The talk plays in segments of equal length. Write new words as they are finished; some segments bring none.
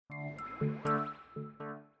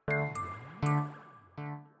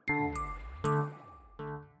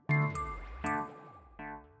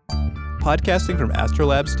Podcasting from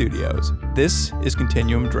Astrolab Studios, this is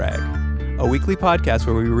Continuum Drag, a weekly podcast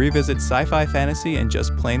where we revisit sci-fi, fantasy, and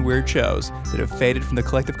just plain weird shows that have faded from the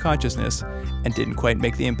collective consciousness and didn't quite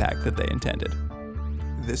make the impact that they intended.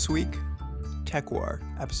 This week, TekWar,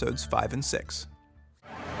 episodes 5 and 6.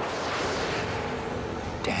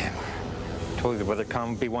 Damn. Told you the WeatherCom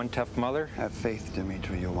would be one tough mother. Have faith,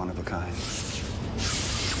 Dimitri, you're one of a kind.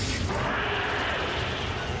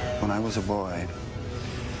 When I was a boy,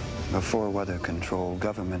 before weather control,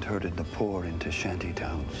 government herded the poor into shanty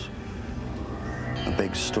towns. A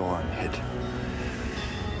big storm hit.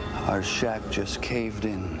 Our shack just caved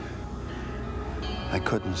in. I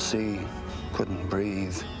couldn't see, couldn't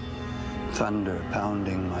breathe. Thunder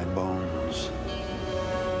pounding my bones.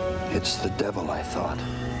 It's the devil, I thought,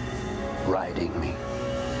 riding me.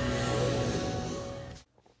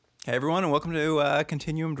 Hey everyone, and welcome to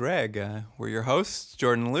Continuum Drag. We're your hosts,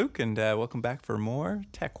 Jordan and Luke, and welcome back for more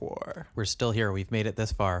TekWar. We're still here. We've made it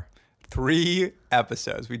this far. 3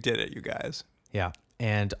 episodes. We did it, you guys. Yeah,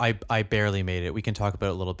 and I barely made it. We can talk about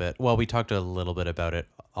it a little bit. Well, we talked a little bit about it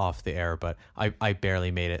off the air, but I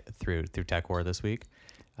barely made it through TekWar this week.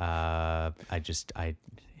 The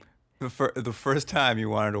first time you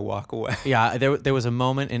wanted to walk away. Yeah, there was a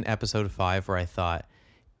moment in episode 5 where I thought,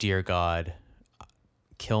 dear God,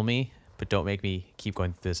 kill me, but don't make me keep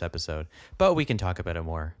going through this episode. But we can talk about it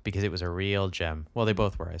more because it was a real gem. Well, they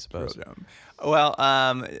both were, I suppose. Well,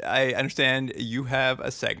 I understand you have a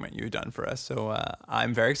segment you've done for us, so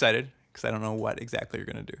I'm very excited because I don't know what exactly you're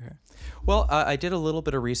going to do here. Well, I did a little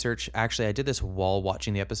bit of research. Actually, I did this while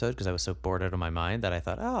watching the episode because I was so bored out of my mind that I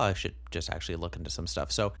thought, I should just actually look into some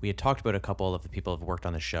stuff. So we had talked about a couple of the people who've worked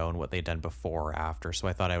on the show and what they'd done before or after. So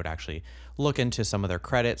I thought I would actually look into some of their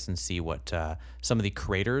credits and see what some of the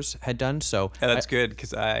creators had done. So yeah, that's good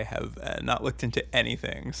because I have not looked into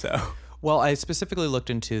anything. So. Well, I specifically looked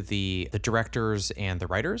into the directors and the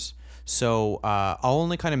writers. So I'll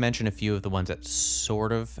only kind of mention a few of the ones that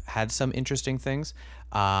sort of had some interesting things.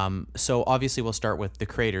 So obviously we'll start with the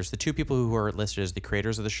creators. The 2 people who are listed as the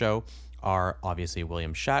creators of the show are obviously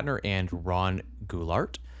William Shatner and Ron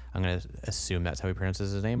Goulart. I'm going to assume that's how he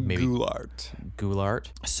pronounces his name. Maybe Goulart.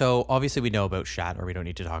 So obviously we know about Shatner. We don't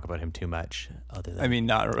need to talk about him too much.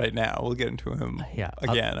 Not right now. We'll get into him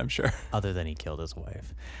again, I'm sure. Other than he killed his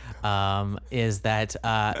wife.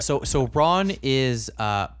 So Ron is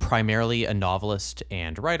primarily a novelist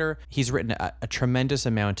and writer. He's written a tremendous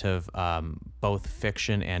amount of both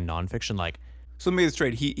fiction and nonfiction, So let me get this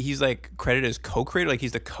straight. He's like credited as co-creator, like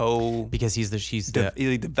he's the because he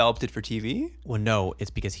developed it for TV. Well, no,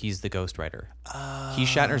 it's because he's the ghostwriter. He's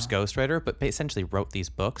Shatner's ghostwriter, but essentially wrote these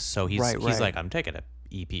books. So he's like, I'm taking an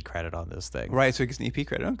EP credit on this thing. Right, so he gets an EP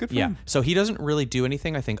credit. Oh, good for him. So he doesn't really do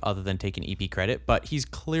anything, I think, other than take an EP credit. But he's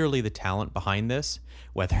clearly the talent behind this,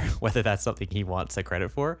 whether that's something he wants a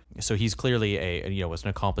credit for. So he's clearly was an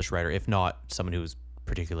accomplished writer, if not someone who's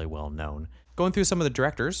particularly well known. Going through some of the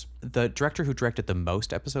directors, the director who directed the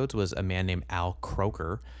most episodes was a man named Al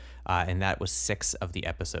Croker, and that was 6 of the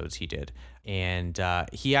episodes he did. And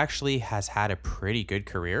he actually has had a pretty good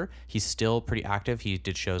career. He's still pretty active. He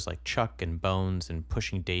did shows like Chuck and Bones and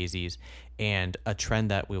Pushing Daisies, and a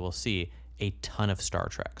trend that we will see, a ton of Star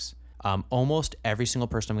Treks. Almost every single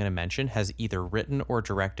person I'm going to mention has either written or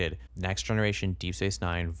directed Next Generation, Deep Space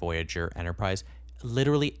Nine, Voyager, Enterprise.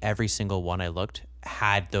 Literally every single one I looked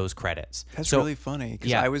had those credits. That's really funny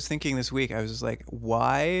because I was thinking this week, I was just like,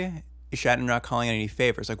 why is Shatner not calling in any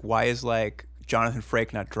favors? Like, why is Jonathan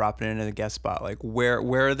Frakes not dropping in a guest spot? Like, where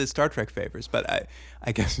are the Star Trek favors? But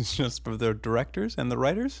I guess it's just for the directors and the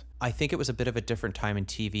writers. I think it was a bit of a different time in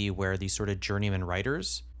TV where these sort of journeyman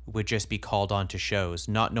writers would just be called on to shows,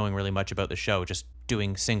 not knowing really much about the show, just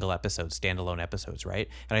doing single episodes, standalone episodes, right?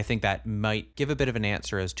 And I think that might give a bit of an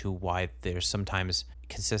answer as to why there's sometimes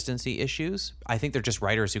consistency issues. I think they're just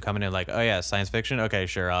writers who come in and like, oh yeah, science fiction? Okay,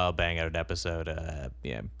 sure, I'll bang out an episode.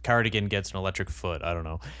 Cardigan gets an electric foot. I don't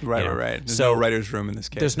know. Right. There's no writer's room in this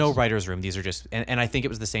case. There's no writer's room. These are just, and I think it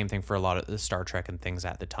was the same thing for a lot of the Star Trek and things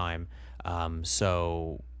at the time.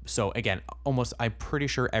 So again, I'm pretty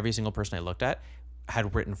sure every single person I looked at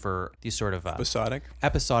had written for these sort of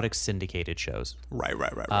episodic syndicated shows. Right.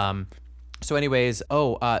 So anyways,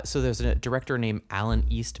 so there's a director named Alan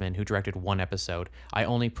Eastman who directed 1 episode. I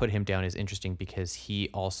only put him down as interesting because he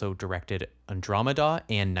also directed Andromeda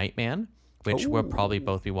and Nightman, which we'll probably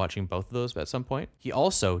both be watching both of those at some point. He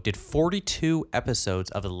also did 42 episodes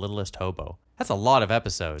of The Littlest Hobo. That's a lot of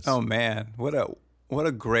episodes. Oh man, what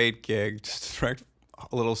a great gig, just to direct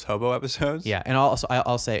Little's Hobo episodes. Yeah, and also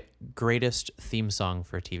I'll say greatest theme song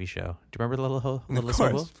for a TV show. Do you remember the Littlest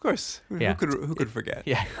Hobo? Of course. Yeah. Who could forget?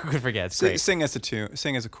 Yeah, who could forget? It's great. Sing us a tune.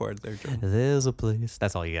 Sing us a chord there, Joe. There's a place.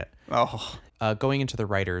 That's all you get. Oh, Going into the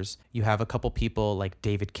writers, you have a couple people like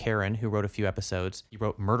David Caron, who wrote a few episodes. He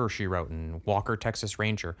wrote Murder, She Wrote and Walker, Texas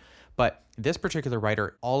Ranger. But this particular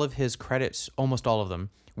writer, all of his credits, almost all of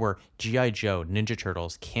them, were G.I. Joe, Ninja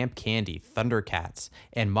Turtles, Camp Candy, Thundercats,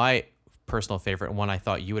 and my personal favorite, one I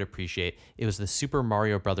thought you would appreciate, it was the Super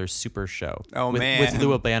Mario Brothers Super Show. Oh, with, man. With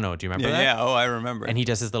Lou Albano. Do you remember that? yeah. Oh, I remember. And he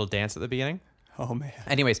does his little dance at the beginning. Oh, man.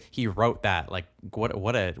 Anyways, he wrote that. Like,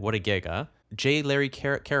 what a gig, huh? J. Larry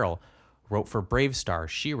Carroll wrote for Brave Star,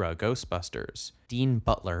 She-Ra, Ghostbusters. Dean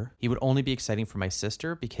Butler, he would only be exciting for my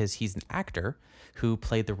sister because he's an actor who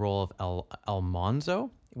played the role of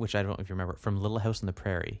Almanzo, which I don't know if you remember, from Little House on the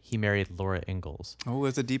Prairie. He married Laura Ingalls. Oh,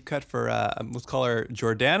 it's a deep cut for, let's call her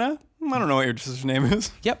Jordana? I don't know what your sister's name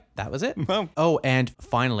is. Yep, that was it. Well. Oh, and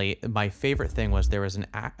finally, my favorite thing was there's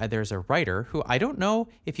a writer who I don't know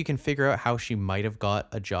if you can figure out how she might have got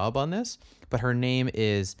a job on this, but her name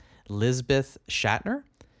is Lisbeth Shatner.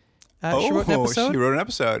 She wrote an episode. She wrote an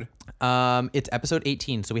episode. It's episode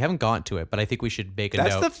 18, so we haven't gotten to it, but I think we should make a note.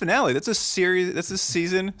 That's the finale. That's a series. That's a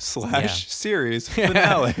season / series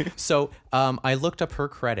finale. So I looked up her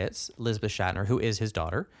credits, Lisbeth Shatner, who is his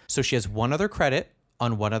daughter. So she has one other credit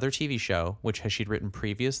on one other TV show, which she'd written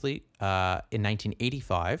previously in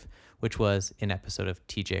 1985, which was an episode of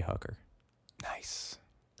T.J. Hooker. Nice.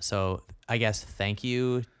 So I guess thank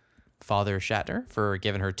you, Father Shatner, for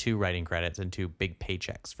giving her 2 writing credits and 2 big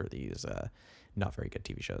paychecks for these not very good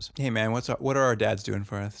TV shows. Hey, man, what are our dads doing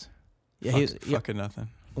for us? Yeah, Fucking nothing.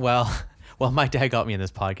 Well, my dad got me in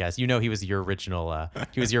this podcast. You know, he was your original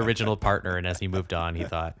partner, and as he moved on, he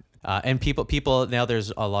thought. And people now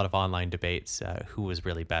there's a lot of online debates who was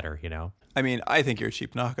really better. You know. I mean, I think you're a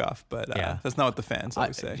cheap knockoff, but Yeah. that's not what the fans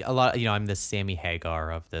always say. A lot. I'm the Sammy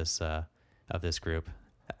Hagar of this group.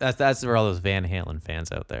 That's where all those Van Halen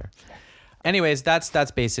fans out there. Anyways,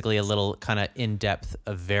 that's basically a little kind of in-depth,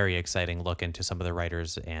 a very exciting look into some of the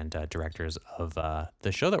writers and directors of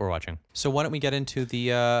the show that we're watching. So why don't we get into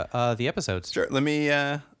the episodes? Sure. Let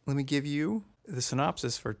me give you the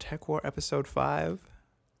synopsis for Tech War Episode 5,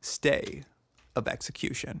 Stay of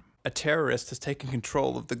Execution. A terrorist has taken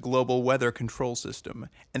control of the global weather control system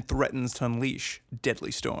and threatens to unleash deadly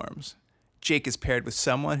storms. Jake is paired with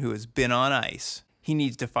someone who has been on ice. He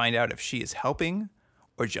needs to find out if she is helping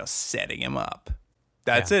or just setting him up.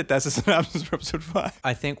 That's it. That's the synopsis for Episode 5.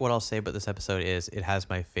 I think what I'll say about this episode is it has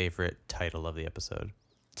my favorite title of the episode.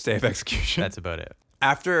 Stay of Execution. That's about it.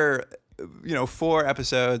 After, 4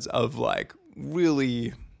 episodes of like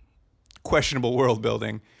really questionable world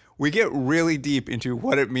building, we get really deep into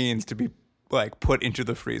what it means to be like put into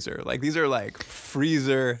the freezer. Like these are like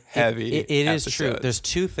freezer heavy. It is true. There's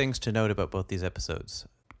 2 things to note about both these episodes.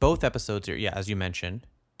 Both episodes are, as you mentioned,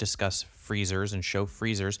 discuss freezers and show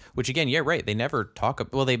freezers, which again, right. They never talk.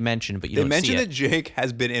 Well, they mention, but you don't see it. They mention that Jake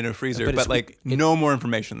has been in a freezer, but like no more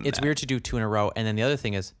information than that. It's weird to do 2 in a row. And then the other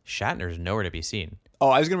thing is Shatner's nowhere to be seen. Oh,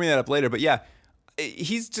 I was going to bring that up later, but yeah,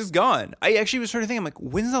 he's just gone. I actually was trying to think, I'm like,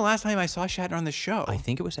 when's the last time I saw Shatner on the show? I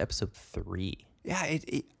think it was episode 3. Yeah,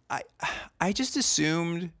 I just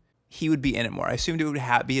assumed he would be in it more. I assumed it would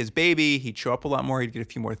be his baby. He'd show up a lot more. He'd get a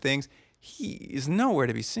few more things. He is nowhere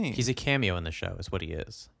to be seen. He's a cameo in the show is what he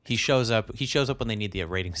is. He shows up when they need the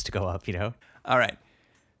ratings to go up, All right.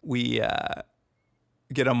 We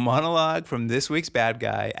get a monologue from this week's bad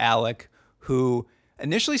guy, Alec, who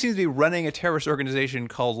initially seems to be running a terrorist organization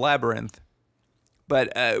called Labyrinth.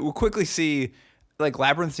 But we'll quickly see, like,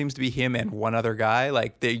 Labyrinth seems to be him and one other guy.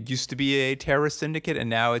 Like, there used to be a terrorist syndicate, and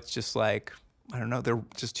now it's just like, I don't know, they're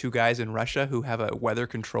just 2 guys in Russia who have a weather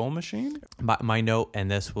control machine. My note, and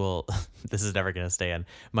this is never going to stay in.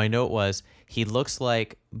 My note was, he looks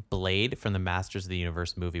like Blade from the Masters of the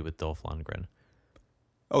Universe movie with Dolph Lundgren.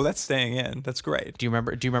 Oh, that's staying in. That's great. Do you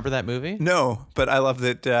remember that movie? No, but I love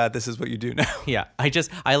that this is what you do now. Yeah, I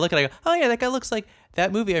look at it, I go, oh yeah, that guy looks like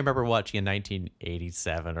that movie I remember watching in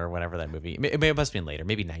 1987 or whatever that movie. It must have been later,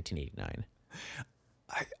 maybe 1989.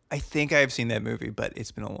 I think I've seen that movie, but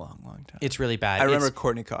it's been a long, long time. It's really bad. I remember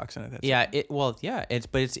Courtney Cox in it.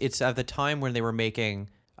 It's at the time when they were making,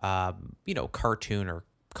 cartoon or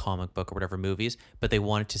comic book or whatever movies, but they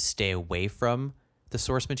wanted to stay away from the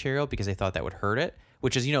source material because they thought that would hurt it.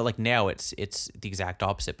 Which is, like now it's the exact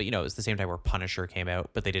opposite. But, it's the same time where Punisher came out,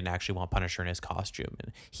 but they didn't actually want Punisher in his costume.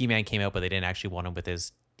 And He-Man came out, but they didn't actually want him with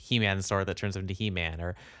his He-Man sword that turns him into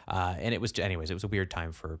He-Man. And it was a weird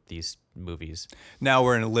time for these movies. Now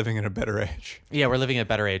we're living in a better age. Yeah, we're living in a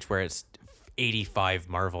better age where it's 85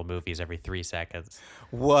 Marvel movies every 3 seconds.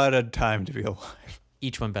 What a time to be alive.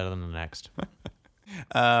 Each one better than the next.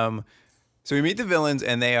 So we meet the villains,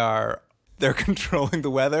 and they're controlling the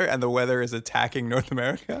weather, and the weather is attacking North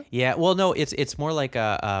America. Yeah, well, no, it's more like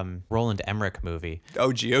a Roland Emmerich movie. Oh,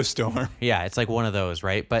 Geostorm. Yeah, it's like one of those,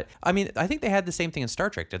 right? But I mean, I think they had the same thing in Star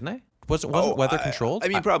Trek, didn't they? Wasn't weather controlled? I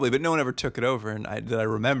mean, probably, but no one ever took it over, and that I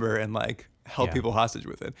remember, and like held Yeah. people hostage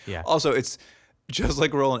with it. Yeah. Also, it's just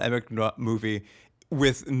like a Roland Emmerich movie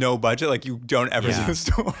with no budget. Like you don't ever see Yeah. a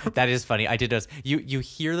storm, That is funny. I did notice. You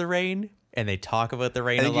hear the rain, and they talk about the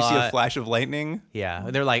rain and a then you lot. see a flash of lightning. Yeah,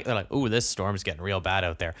 they're like, ooh, this storm's getting real bad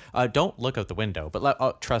out there. Don't look out the window,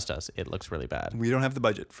 but trust us, it looks really bad. We don't have the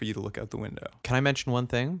budget for you to look out the window. Can I mention one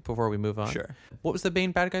thing before we move on? Sure. What was the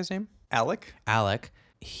main bad guy's name? Alec. Alec.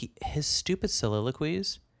 His stupid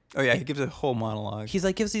soliloquies. Oh yeah, he gives a whole monologue. He's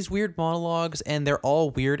like gives these weird monologues, and they're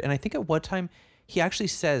all weird. And I think at one time he actually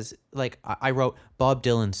says, like, I wrote Bob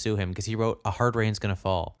Dylan sue him because he wrote A Hard Rain's Gonna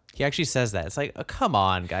Fall. He actually says that. It's like, oh, come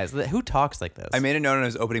on, guys. Who talks like this? I made a note on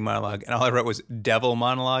his opening monologue, and all I wrote was "devil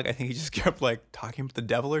monologue." I think he just kept like talking about the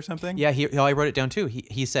devil or something. Yeah, I wrote it down too.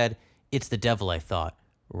 He said, "It's the devil, I thought,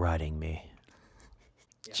 riding me."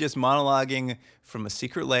 Just monologuing from a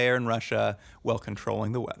secret lair in Russia while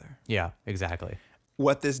controlling the weather. Yeah, exactly.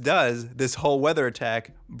 What this does, this whole weather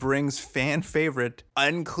attack, brings fan favorite,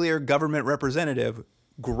 unclear government representative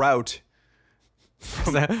Grout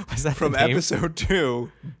Was that from the name? episode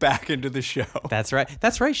 2 back into the show. That's right.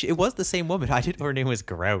 That's right. It was the same woman. I didn't know her name was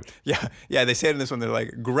Grout. Yeah, they say it in this one. They're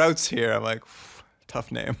like, Grout's here. I'm like,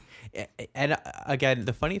 tough name. And again,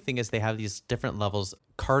 the funny thing is they have these different levels.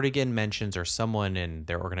 Cardigan mentions, or someone in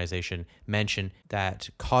their organization mentioned, that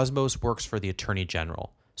Cosmos works for the Attorney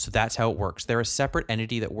General. So that's how it works. They're a separate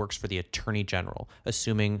entity that works for the Attorney General,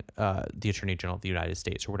 assuming the Attorney General of the United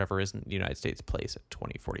States, or whatever is in the United States place at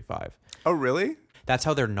 2045. Oh, really? That's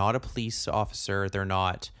how they're not a police officer. They're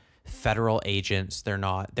not federal agents.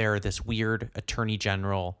 They're this weird Attorney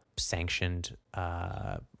General sanctioned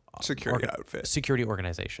Security outfit. security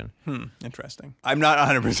organization. Interesting. I'm not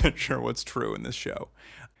 100% sure what's true in this show.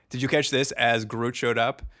 Did you catch this? As Groot showed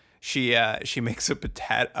up, she makes a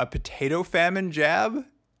potato famine jab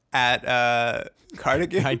at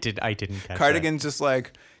Cardigan. I didn't catch Cardigan's just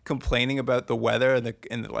like complaining about the weather and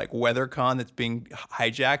the like WeatherCon that's being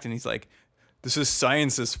hijacked, and he's like, "This is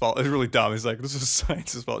science's fault." It's really dumb. He's like, "This is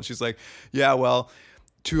science's fault." She's like, "Yeah, well,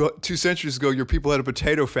 two centuries ago, your people had a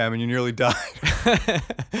potato famine. You nearly died."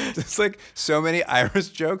 It's like so many Irish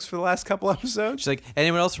jokes for the last couple episodes. She's like,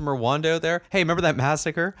 anyone else from Rwanda out there? Hey, remember that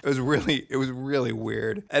massacre? It was really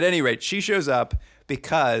weird. At any rate, she shows up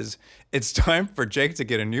because it's time for Jake to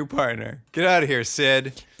get a new partner. Get out of here,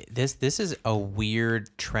 Sid. This is a weird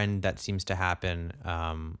trend that seems to happen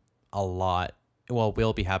a lot. Well,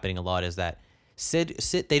 will be happening a lot, is that Sid,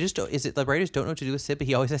 they just don't, is it the writers don't know what to do with Sid, but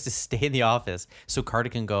he always has to stay in the office so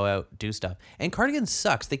Cardigan go out, do stuff. And Cardigan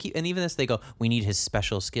sucks. And even this, they go, we need his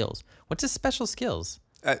special skills. What's his special skills?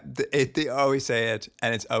 They always say it,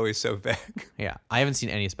 and it's always so vague. Yeah, I haven't seen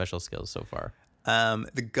any special skills so far.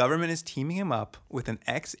 The government is teaming him up with an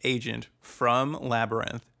ex-agent from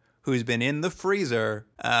Labyrinth who's been in the freezer,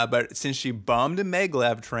 but since she bombed a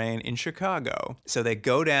Maglev train in Chicago. So they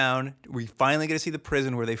go down, we finally get to see the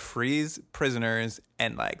prison where they freeze prisoners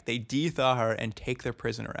and like they de-thaw her and take their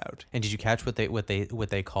prisoner out. And did you catch what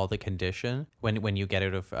they call the condition when you get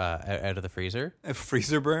out of the freezer? A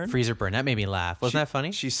freezer burn? Freezer burn. That made me laugh. Wasn't that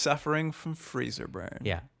funny? She's suffering from freezer burn.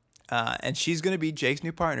 Yeah. And she's going to be Jake's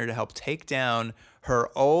new partner to help take down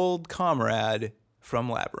her old comrade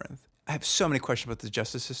from Labyrinth. I have so many questions about the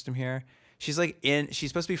justice system here. She's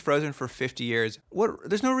supposed to be frozen for 50 years.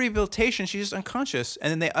 There's no rehabilitation. She's just unconscious.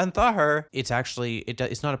 And then they unthaw her. It's actually,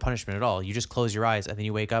 it's not a punishment at all. You just close your eyes and then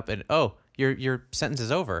you wake up and, your sentence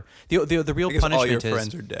is over. The real punishment all your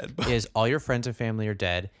friends are dead. is all your friends and family are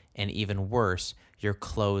dead. And even worse, your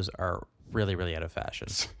clothes are really, really out of fashion.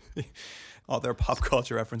 All their pop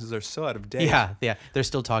culture references are so out of date. Yeah. They're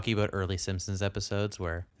still talking about early Simpsons episodes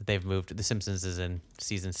where they've moved. The Simpsons is in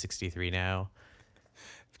season 63 now.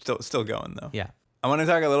 Still going, though. Yeah. I want to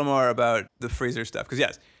talk a little more about the freezer stuff. Because,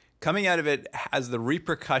 yes, coming out of it has the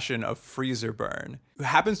repercussion of freezer burn. What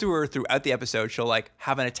happens to her throughout the episode, she'll, like,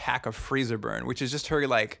 have an attack of freezer burn, which is just her,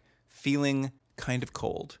 like, feeling kind of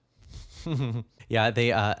cold. Yeah,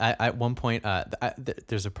 they at one point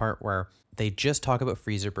there's a part where they just talk about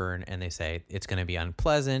freezer burn and they say it's going to be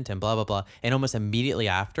unpleasant and blah blah blah, and almost immediately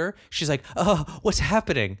after she's like, "Oh, what's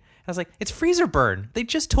happening?" I was like, "It's freezer burn. They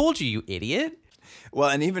just told you, you idiot." Well,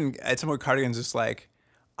 and even at some point, Cardigan's just like,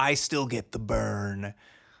 "I still get the burn."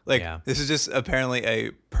 Like, Yeah. This is just apparently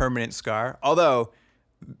a permanent scar. Although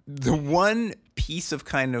The one piece of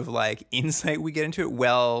kind of like insight we get into it,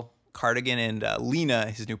 well, Cardigan and Lena,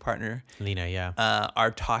 his new partner, Lena, yeah.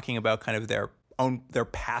 are talking about kind of their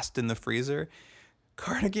past in the freezer.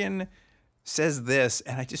 Cardigan says this,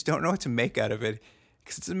 and I just don't know what to make out of it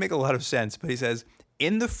because it doesn't make a lot of sense. But he says,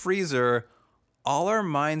 in the freezer, all our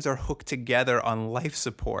minds are hooked together on life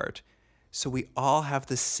support. So we all have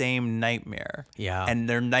the same nightmare. Yeah. And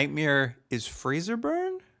their nightmare is freezer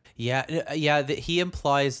burn? Yeah. He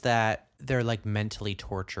implies that they're like mentally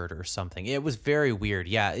tortured or something. It was very weird.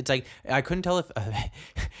 Yeah, it's like I couldn't tell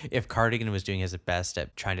if Cardigan was doing his best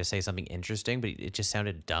at trying to say something interesting, but it just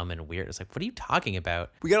sounded dumb and weird. It's like, what are you talking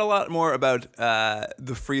about? We got a lot more about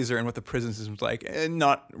the freezer and what the prison system's like, and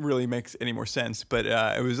not really makes any more sense, but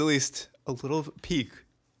it was at least a little peek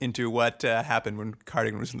into what happened when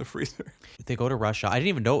Cardigan was in the freezer. They go to Russia. I didn't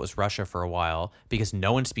even know it was Russia for a while because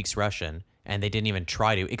no one speaks Russian. And they didn't even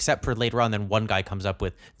try to, except for later on. Then one guy comes up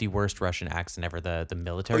with the worst Russian accent ever, the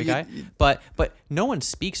military guy. But no one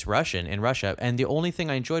speaks Russian in Russia. And the only thing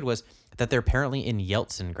I enjoyed was that they're apparently in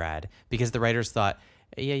Yeltsingrad because the writers thought,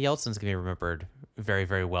 yeah, Yeltsin's going to be remembered very,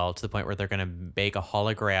 very well to the point where they're going to make a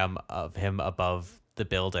hologram of him above the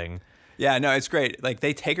building. Yeah, no, it's great. Like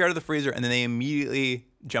they take her out of the freezer and then they immediately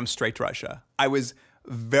jump straight to Russia. I was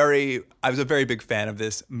a very big fan of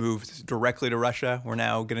this move directly to Russia. We're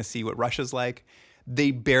now going to see what Russia's like. They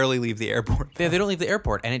barely leave the airport. They don't leave the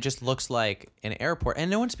airport, and it just looks like an airport, and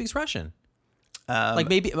no one speaks Russian. Like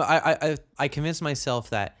maybe I convinced myself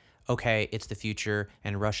that, okay, it's the future,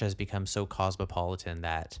 and Russia has become so cosmopolitan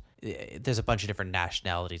that there's a bunch of different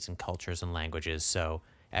nationalities and cultures and languages, so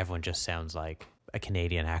everyone just sounds like a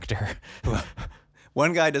Canadian actor.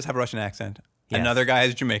 One guy does have a Russian accent. Yes. Another guy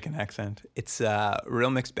has a Jamaican accent. It's a real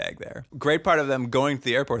mixed bag there. Great part of them going to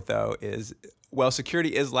the airport, though, is while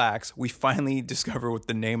security is lax, we finally discover what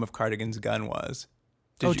the name of Cardigan's gun was.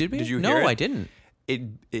 Did we? Did you hear it? No, I didn't.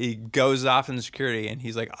 It goes off in the security, and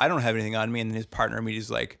he's like, I don't have anything on me. And then his partner immediately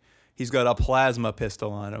is like, he's got a plasma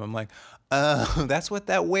pistol on him. I'm like, that's what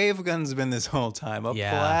that wave gun's been this whole time, a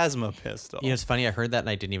plasma pistol. You know, it's funny, I heard that and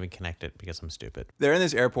I didn't even connect it because I'm stupid. They're in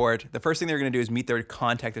this airport. The first thing they're going to do is meet their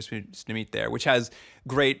contact they're supposed to meet there, which has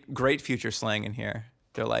great future slang in here.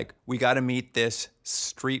 They're like, we got to meet this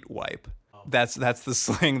street wipe. That's the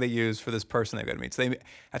slang they use for this person they've got to meet. So they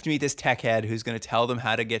have to meet this tech head who's going to tell them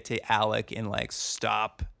how to get to Alec in like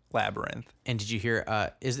Stop Labyrinth. And did you hear,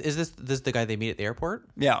 is this the guy they meet at the airport?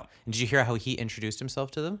 Yeah. And did you hear how he introduced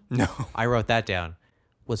himself to them? No. I wrote that down.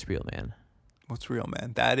 What's real, man? What's real,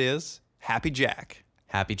 man? That is Happy Jack.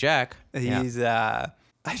 Happy Jack. He's, I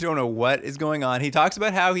don't know what is going on. He talks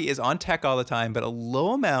about how he is on tech all the time, but a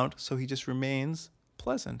low amount, so he just remains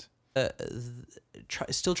pleasant.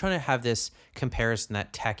 Still trying to have this comparison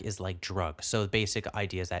that tech is like drugs. So the basic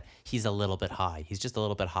idea is that he's a little bit high. He's just a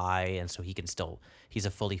little bit high, and so he's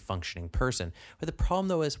a fully functioning person. But the problem,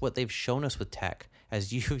 though, is what they've shown us with tech,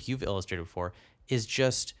 as you've illustrated before, is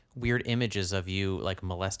just weird images of you like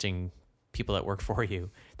molesting people that work for you.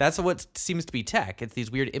 That's what seems to be tech. It's these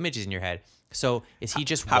weird images in your head. So is he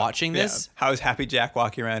just watching this? Yeah. How is Happy Jack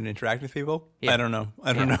walking around and interacting with people? Yeah. I don't know.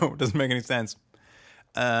 I don't know. It doesn't make any sense.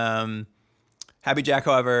 Happy Jack,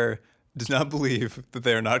 however, does not believe that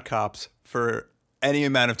they are not cops for any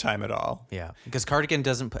amount of time at all. Yeah, because Cardigan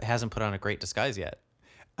hasn't put on a great disguise yet.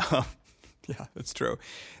 Yeah, that's true.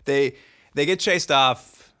 They get chased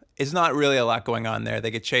off. It's not really a lot going on there. They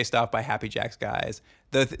get chased off by Happy Jack's guys.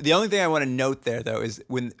 The only thing I want to note there, though, is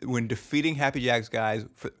when defeating Happy Jack's guys,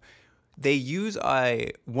 they use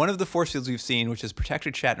one of the force fields we've seen, which has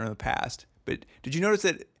protected Shatner in the past. But did you notice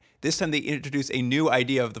that this time they introduce a new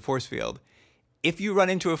idea of the force field? If you run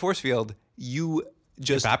into a force field, you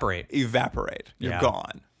just evaporate. You're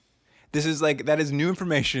gone. That is new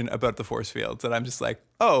information about the force fields that I'm just like,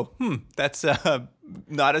 that's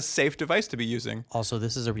not a safe device to be using. Also,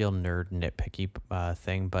 this is a real nerd nitpicky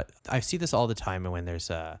thing, but I see this all the time when there's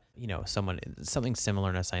something similar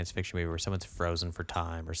in a science fiction movie where someone's frozen for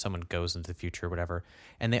time or someone goes into the future or whatever,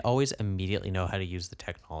 and they always immediately know how to use the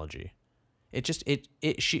technology.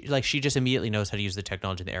 She just immediately knows how to use the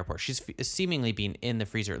technology in the airport. She's seemingly been in the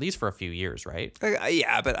freezer at least for a few years, right?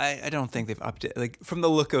 Yeah, but I don't think they've updated. Like from the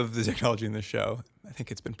look of the technology in the show, I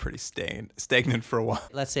think it's been pretty stagnant for a while.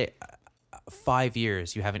 Let's say 5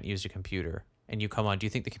 years you haven't used a computer, and you come on. Do you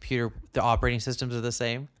think the operating systems are the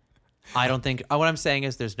same? I don't think. What I'm saying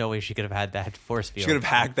is, there's no way she could have had that force field. She could have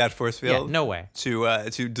hacked that force field. Yeah, no way.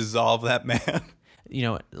 To dissolve that man. You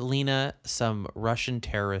know, Lena, some Russian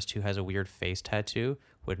terrorist who has a weird face tattoo,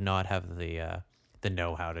 would not have the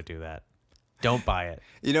know-how to do that. Don't buy it.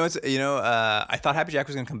 I thought Happy Jack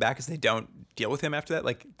was going to come back because they don't deal with him after that.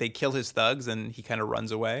 Like, they kill his thugs and he kind of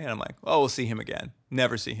runs away. And I'm like, oh, we'll see him again.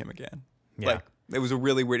 Never see him again. Yeah. Like, it was a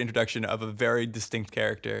really weird introduction of a very distinct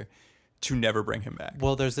character to never bring him back.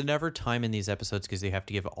 Well, there's never time in these episodes because they have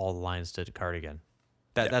to give all the lines to Cardigan.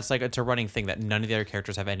 That's like, it's a running thing that none of the other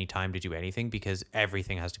characters have any time to do anything because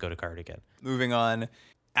everything has to go to Cardigan. Moving on,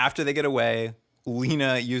 after they get away,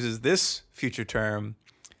 Lena uses this future term,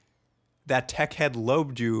 that tech head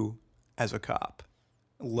lobed you as a cop.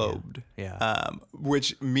 Lobed. Yeah.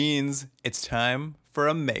 Which means it's time for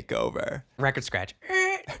a makeover. Record scratch.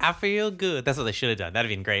 I feel good. That's what they should have done. That'd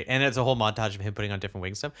have been great. And it's a whole montage of him putting on different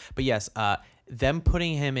wig stuff. But yes, them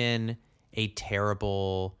putting him in a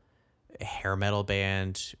terrible hair metal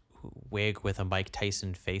band wig with a Mike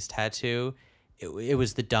Tyson face tattoo, it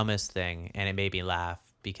was the dumbest thing. And it made me laugh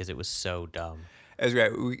because it was so dumb. It was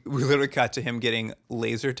great. We literally cut to him getting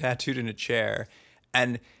laser tattooed in a chair.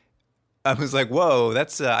 And I was like, whoa,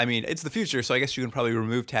 that's, it's the future, so I guess you can probably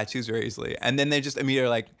remove tattoos very easily. And then they just immediately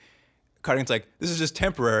like, Cardigan's like, this is just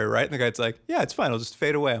temporary, right? And the guy's like, yeah, it's fine. It'll just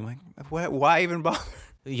fade away. I'm like, what? Why even bother?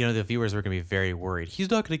 The viewers were going to be very worried.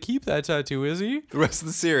 He's not going to keep that tattoo, is he? The rest of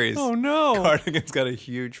the series. Oh, no. Cardigan's got a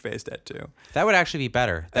huge face tattoo. That would actually be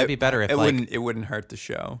better. That'd be better if it wouldn't hurt the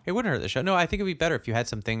show. It wouldn't hurt the show. No, I think it'd be better if you had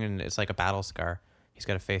something and it's like a battle scar. He's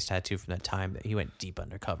got a face tattoo from that time that he went deep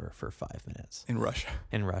undercover for 5 minutes. In Russia.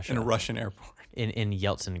 In Russia. In a Russian airport. In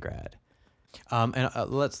Yeltsingrad.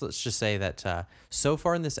 Let's just say that so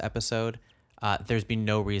far in this episode, there's been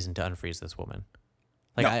no reason to unfreeze this woman.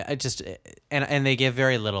 Like, no. I just and they give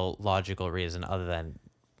very little logical reason other than,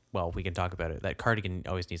 well, we can talk about it, that Cardigan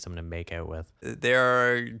always needs someone to make out with.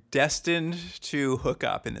 They're destined to hook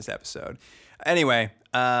up in this episode. Anyway,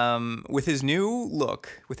 with his new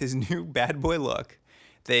look, with his new bad boy look,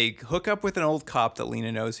 they hook up with an old cop that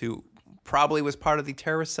Lena knows who probably was part of the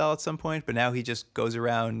terrorist cell at some point, but now he just goes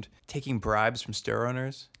around taking bribes from store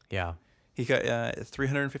owners. Yeah. He got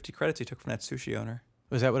 350 credits he took from that sushi owner.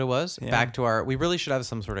 Was that what it was? Yeah. Back to we really should have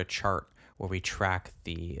some sort of chart where we track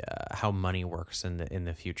the how money works in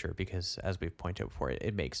the future, because as we've pointed out before,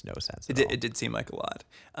 it makes no sense at all. It did seem like a lot.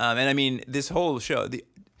 And I mean, this whole show,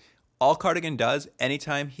 all Cardigan does,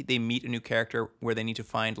 anytime they meet a new character where they need to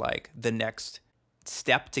find like the next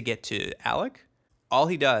step to get to Alec, all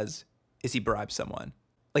he does is he bribes someone.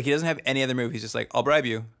 Like, he doesn't have any other move. He's just like, I'll bribe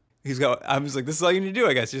you. I'm just like, this is all you need to do,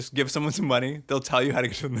 I guess. Just give someone some money. They'll tell you how to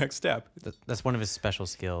get to the next step. That's one of his special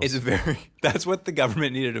skills. That's what the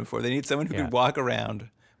government needed him for. They need someone who can walk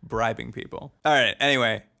around bribing people. All right.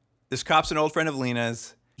 Anyway, this cop's an old friend of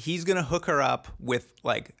Lena's. He's going to hook her up with,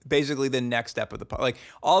 like, basically the next step of the like,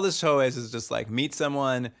 all this show is just like, meet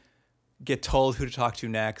someone, get told who to talk to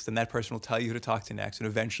next, and that person will tell you who to talk to next, and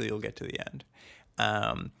eventually you'll get to the end.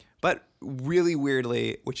 But really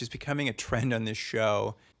weirdly, which is becoming a trend on this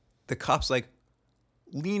show, the cop's like,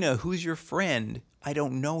 Lena, who's your friend? I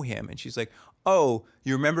don't know him. And she's like, oh,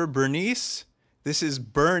 you remember Bernice? This is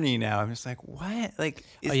Bernie now. I'm just like, what? Like,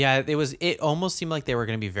 it almost seemed like they were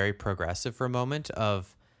going to be very progressive for a moment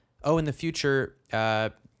of, in the future,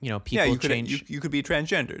 people change. You could be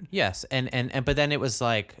transgendered. Yes. But then it was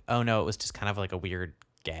like, oh no, it was just kind of like a weird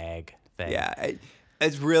gag thing. Yeah.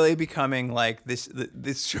 It's really becoming like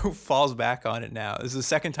this show falls back on it now. This is the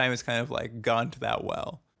second time it's kind of like gone to that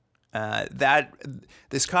well.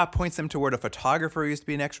 This cop points them toward a photographer who used to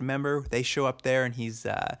be an extra member. They show up there, and he's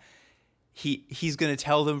going to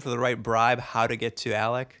tell them for the right bribe how to get to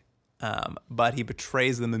Alec, but he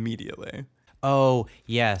betrays them immediately. Oh,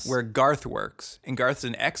 yes. Where Garth works, and Garth's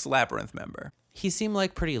an ex-Labyrinth member. He seemed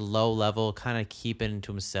like pretty low level, kind of keeping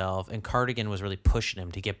to himself, and Cardigan was really pushing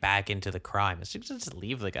him to get back into the crime. It's just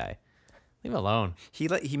leave the guy. Leave him alone.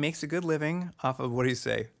 He makes a good living off of, what do you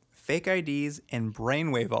say, fake IDs and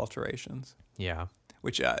brainwave alterations. Yeah.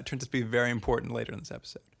 Which turns out to be very important later in this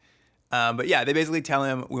episode. But yeah, they basically tell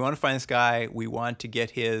him, we want to find this guy, we want to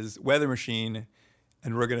get his weather machine,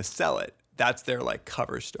 and we're going to sell it. That's their, like,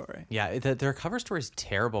 cover story. Yeah, their cover story is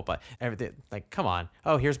terrible, but like, come on.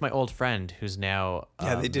 Oh, here's my old friend who's now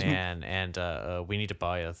a man, and we need to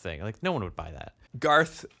buy a thing. Like, no one would buy that.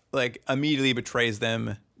 Garth, like, immediately betrays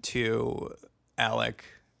them to Alec.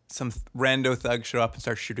 Some rando thugs show up and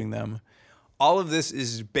start shooting them. All of this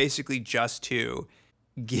is basically just to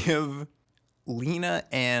give Lena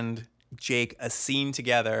and Jake a scene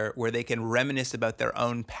together where they can reminisce about their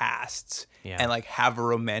own pasts and like have a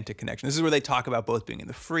romantic connection. This is where they talk about both being in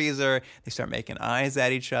the freezer. They start making eyes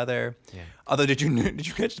at each other. Yeah. Although, did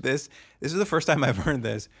you catch this? This is the first time I've heard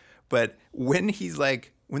this. But when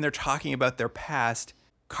they're talking about their past,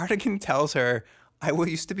 Cardigan tells her, I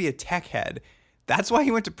used to be a tech head. That's why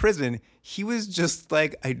he went to prison. He was just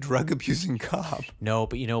like a drug abusing cop. No,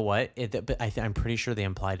 but you know what? I'm pretty sure they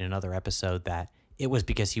implied in another episode that it was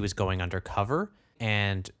because he was going undercover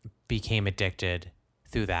and became addicted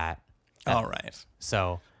through that. All right.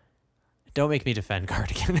 So don't make me defend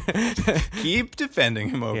Cardigan. Keep defending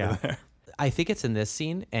him over there. I think it's in this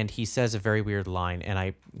scene, and he says a very weird line, and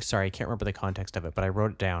I can't remember the context of it, but I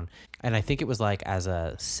wrote it down. And I think it was like as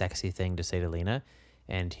a sexy thing to say to Lena,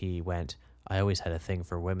 and he went, I always had a thing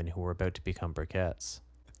for women who were about to become briquettes.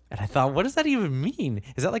 And I thought, what does that even mean?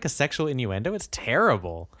 Is that like a sexual innuendo? It's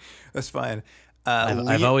terrible. That's fine.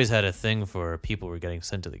 I've always had a thing for people who were getting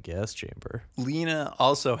sent to the gas chamber. Lena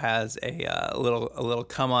also has a little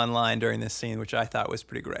come on line during this scene, which I thought was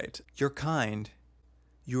pretty great. You're kind.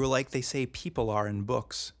 You were like they say people are in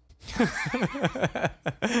books.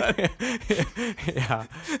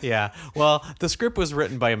 Yeah. Well, the script was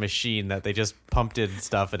written by a machine that they just pumped in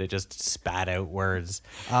stuff and it just spat out words.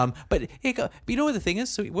 But you know what the thing is?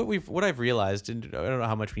 So what I've realized, and I don't know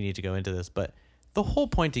how much we need to go into this, but the whole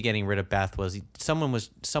point of getting rid of Beth was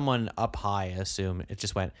someone up high, I assume. It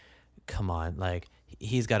just went, come on, like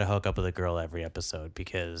he's got to hook up with a girl every episode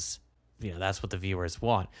because that's what the viewers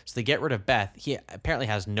want. So they get rid of Beth. He apparently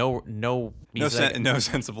has no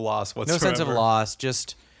sense of loss whatsoever. No sense of loss.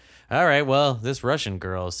 Just, all right, well, this Russian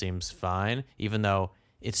girl seems fine, even though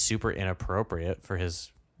it's super inappropriate for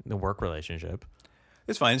the work relationship.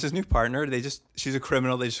 It's fine. It's his new partner. She's a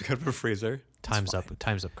criminal. They just got her freezer. Time's up,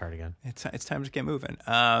 Cardigan. It's time to get moving.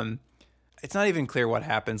 It's not even clear what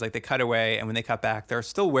happens. Like they cut away, and when they cut back, they're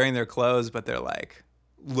still wearing their clothes, but they're like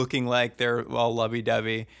looking like they're all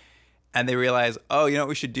lovey-dovey. And they realize, oh, you know what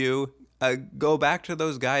we should do? Go back to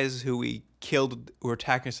those guys who we killed, who were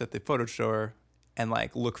attacking us at the photo store, and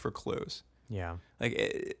like look for clues. Yeah.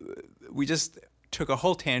 Like we just took a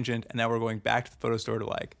whole tangent, and now we're going back to the photo store to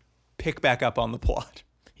like pick back up on the plot.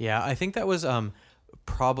 Yeah, I think that was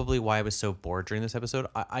probably why I was so bored during this episode.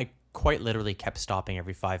 I quite literally kept stopping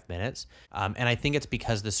every 5 minutes. And I think it's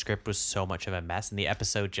because the script was so much of a mess, and the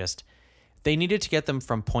episode they needed to get them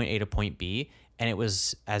from point A to point B. And it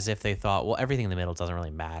was as if they thought, well, everything in the middle doesn't really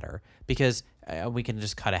matter because we can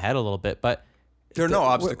just cut ahead a little bit. But there are no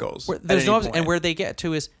obstacles. There's no obstacles. And where they get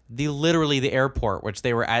to is literally the airport, which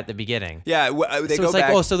they were at the beginning. Yeah. So it's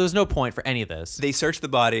like, so there's no point for any of this. They search the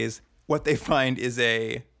bodies. What they find is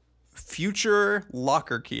a future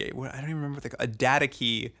locker key. I don't even remember a data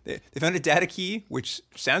key. They found a data key, which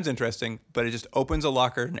sounds interesting, but it just opens a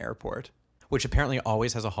locker at an airport. Which apparently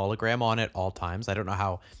always has a hologram on at all times. I don't know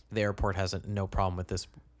how the airport has no problem with this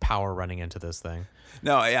power running into this thing.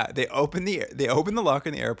 No, yeah, they open the locker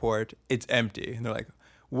in the airport. It's empty, and they're like,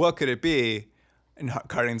 "What could it be?" And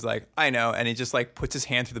Cardigan's like, "I know," and he just like puts his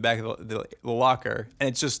hand through the back of the locker, and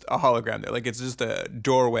it's just a hologram there. Like it's just a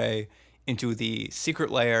doorway into the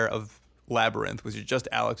secret layer of Labyrinth, which is just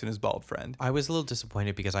Alex and his bald friend. I was a little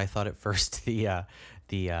disappointed because I thought at first the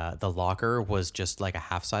locker was just like a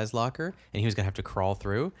half-size locker, and he was gonna have to crawl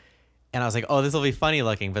through. And I was like, "Oh, this will be funny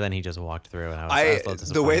looking," but then he just walked through, and I was a little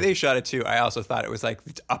disappointed. The way they shot it too, I also thought it was like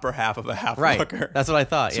the upper half of a half locker. That's what I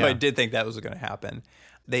thought. So I did think that was going to happen.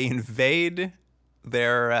 They invade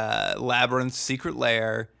their Labyrinth secret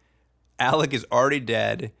lair. Alec is already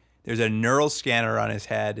dead. There's a neural scanner on his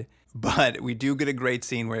head, but we do get a great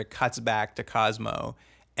scene where it cuts back to Cosmo,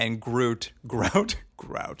 and Grout,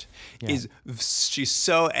 she's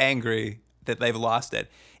so angry that they've lost it.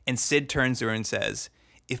 And Sid turns to her and says,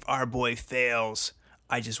 "If our boy fails,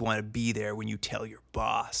 I just want to be there when you tell your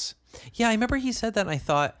boss." Yeah, I remember he said that, and I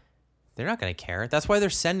thought, they're not going to care. That's why they're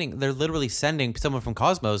literally sending someone from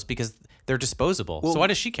Cosmos because they're disposable. Well, so why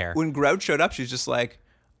does she care? When Grout showed up, she's just like,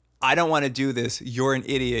 "I don't want to do this. You're an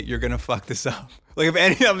idiot. You're going to fuck this up." Like, if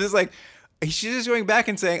any, I'm just like, she's just going back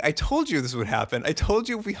and saying, "I told you this would happen. I told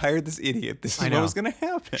you if we hired this idiot, this is what was going to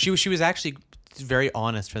happen." She was actually very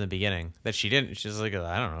honest from the beginning that she didn't. She's like,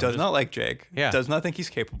 I don't know. Does not like Jake. Yeah. Does not think he's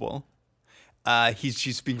capable.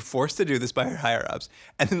 She's being forced to do this by her higher ups.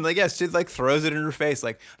 And then Sid throws it in her face.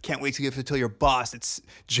 Like, "I can't wait to get to tell your boss it's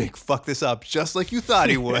Jake fucked this up just like you thought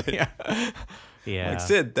he would." Yeah. Like,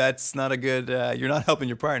 Sid, that's not a good, you're not helping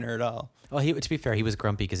your partner at all. Well, to be fair, he was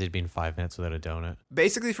grumpy because he'd been 5 minutes without a donut.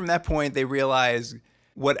 Basically, from that point, they realize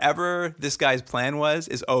whatever this guy's plan was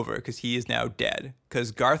is over because he is now dead.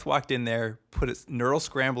 Because Garth walked in there, put a neural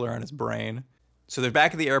scrambler on his brain. So they're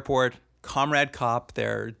back at the airport. Comrade Cop,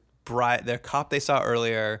 their cop they saw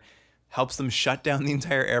earlier, helps them shut down the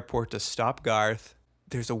entire airport to stop Garth.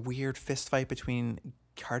 There's a weird fist fight between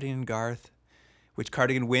Cardigan and Garth, which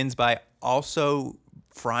Cardigan wins by also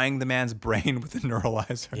frying the man's brain with a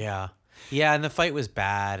neuralizer. Yeah. Yeah, and the fight was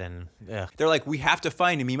bad, and They're like, we have to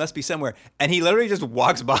find him. He must be somewhere. And he literally just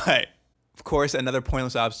walks by. Of course, another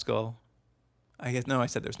pointless obstacle. I guess, no, I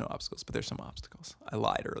said there's no obstacles, but there's some obstacles. I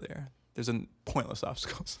lied earlier. There's pointless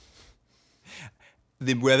obstacles.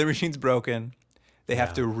 The weather machine's broken. They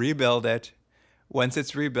have to rebuild it. Once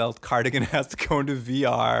it's rebuilt, Cardigan has to go into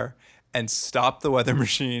VR and stop the weather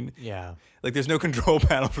machine. yeah. Like, there's no control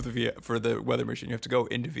panel for the weather machine. You have to go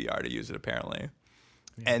into VR to use it, apparently.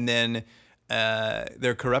 Yeah. And then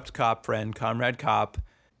their corrupt cop friend, Comrade Cop,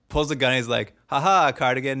 pulls the gun and he's like, haha,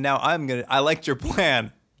 Cardigan, now I liked your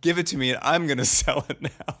plan. Give it to me and I'm going to sell it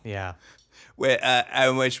now. Yeah.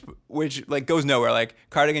 Which like goes nowhere. Like,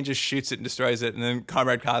 Cardigan just shoots it and destroys it. And then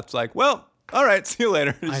Comrade Cop's like, well, all right, see you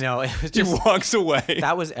later. I know. It was he walks away.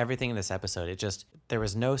 That was everything in this episode. There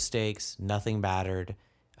was no stakes, nothing mattered.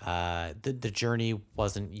 The journey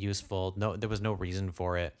wasn't useful. No, there was no reason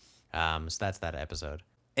for it. So that's that episode.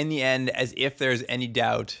 In the end, as if there's any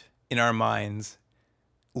doubt in our minds,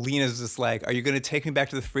 Lena's just like, are you going to take me back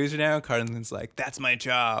to the freezer now? Cardigan's like, that's my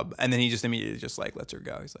job. And then he just immediately just like lets her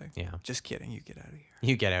go. He's like, yeah, just kidding. You get out of here.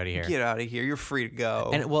 You get out of here. Get out of here. You're free to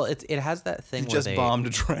go. And well, it has that thing you where just bombed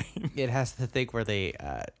a train. It has the thing where they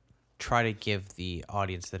try to give the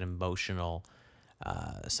audience that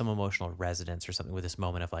some emotional resonance or something with this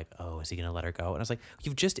moment of like, oh, is he going to let her go? And I was like,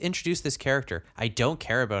 you've just introduced this character. I don't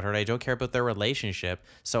care about her. I don't care about their relationship.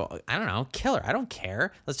 So I don't know, kill her. I don't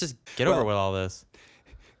care. Let's just get over with all this.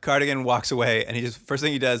 Cardigan walks away and first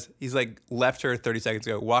thing he does, he's like left her 30 seconds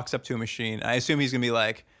ago, walks up to a machine. I assume he's going to be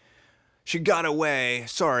like, she got away.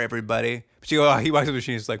 Sorry, everybody. But he walks up to the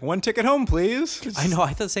machine. He's like, one ticket home, please. I know.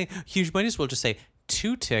 I thought saying, you might as well just say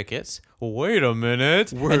 2 tickets. Wait a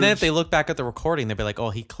minute. Words. And then if they look back at the recording, they'll be like, oh,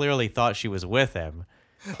 he clearly thought she was with him.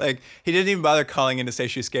 Like, he didn't even bother calling in to say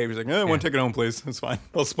she escaped. He's like, one ticket home, please. It's fine.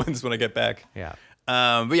 I'll explain this when I get back. Yeah.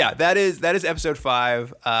 But yeah, that is episode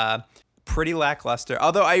 5. Pretty lackluster.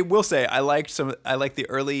 Although I will say I liked the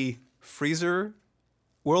early freezer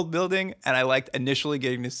world building, and I liked initially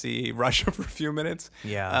getting to see Russia for a few minutes.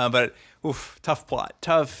 Yeah. But tough plot.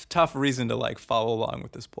 Tough reason to like follow along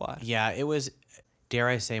with this plot. Yeah, it was, dare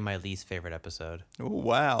I say, my least favorite episode. Ooh,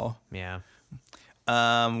 wow. Yeah.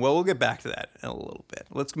 Well, we'll get back to that in a little bit.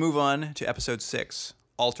 Let's move on to episode 6,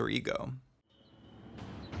 Alter Ego.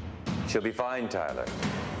 She'll be fine, Tyler.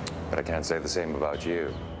 But I can't say the same about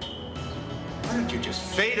you. Why don't you just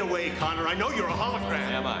fade away, Connor? I know you're a hologram.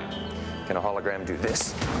 Am I? Can a hologram do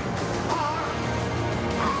this?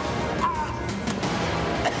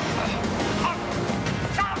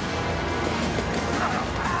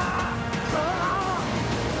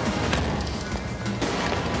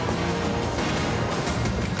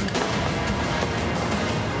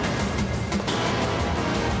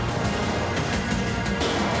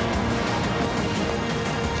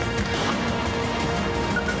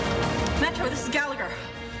 Metro, this is Gallagher.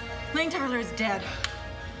 Lane Tyler is dead.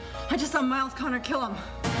 I just saw Miles Connor kill him.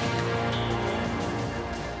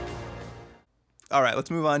 All right, let's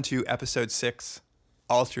move on to episode 6,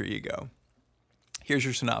 Alter Ego. Here's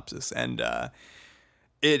your synopsis, and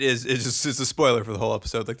it's a spoiler for the whole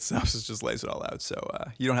episode. Like, the synopsis just lays it all out, so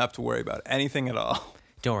you don't have to worry about anything at all.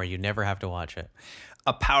 Don't worry, you never have to watch it.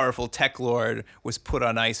 A powerful tech lord was put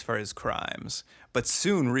on ice for his crimes, but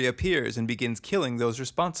soon reappears and begins killing those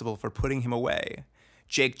responsible for putting him away.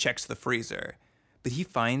 Jake checks the freezer, but he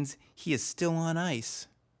finds he is still on ice.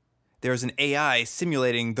 There's an AI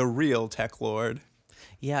simulating the real tech lord.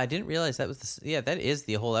 Yeah, I didn't realize that was that is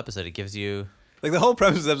the whole episode. It gives you like the whole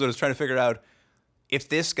premise of the episode is trying to figure out if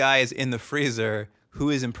this guy is in the freezer, who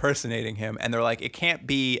is impersonating him, and they're like, it can't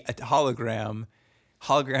be a hologram.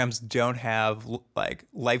 Holograms don't have like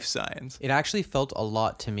life signs. It actually felt a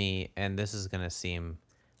lot to me, and this is gonna seem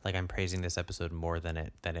like I'm praising this episode more than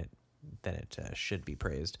it should be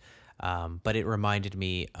praised. But it reminded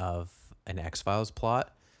me of an X-Files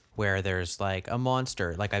plot where there's like a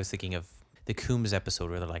monster. Like I was thinking of the Coombs episode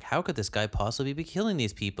where they're like, how could this guy possibly be killing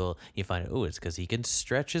these people? You find out, it's because he can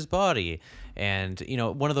stretch his body. And,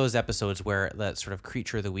 one of those episodes where that sort of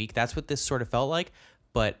creature of the week, that's what this sort of felt like,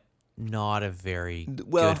 but not a very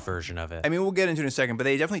good version of it. I mean, we'll get into it in a second, but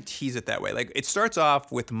they definitely tease it that way. Like, it starts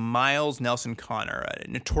off with Miles Nelson Connor, a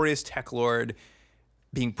notorious tech lord,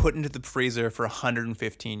 being put into the freezer for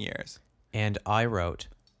 115 years. And I wrote,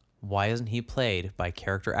 why isn't he played by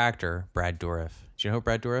character actor Brad Dourif? Do you know who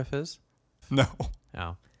Brad Dourif is? No.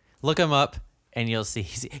 Oh. Look him up, and you'll see.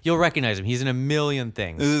 You'll recognize him. He's in a million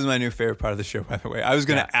things. This is my new favorite part of the show, by the way. I was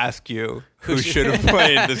going to ask you who should have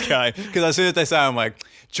played this guy, because as soon as I saw him, I'm like,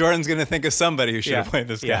 Jordan's going to think of somebody who should have played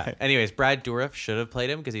this guy. Anyways, Brad Dourif should have played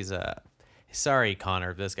him because he's a... Sorry,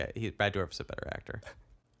 Connor, this guy. Brad Dourif's a better actor.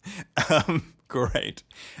 Great.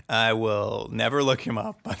 I will never look him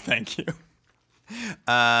up, but thank you.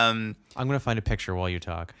 I'm gonna find a picture while you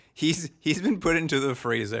talk. He's been put into the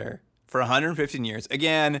freezer for 115 years.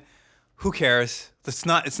 Again, who cares? It's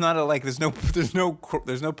not there's no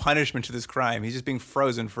punishment to this crime. He's just being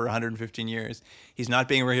frozen for 115 years. He's not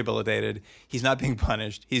being rehabilitated. He's not being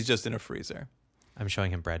punished. He's just in a freezer. I'm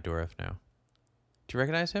showing him Brad Dourif now. Do you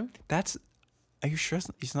recognize him? Are you sure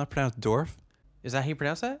he's not pronounced Dorf? Is that how you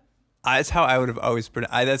pronounce that? That's how I would have always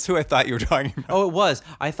pronounced. That's who I thought you were talking about. Oh, it was.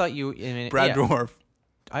 I thought you. Brad Dourif.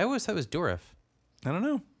 I always thought it was Dourif. I don't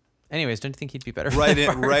know. Anyways, don't you think he'd be better? Write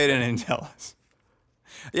in and tell us.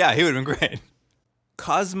 Yeah, he would have been great.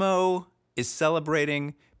 Cosmo is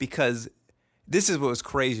celebrating because this is what was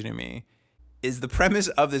crazy to me. Is the premise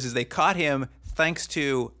of this is they caught him thanks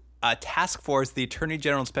to a task force the Attorney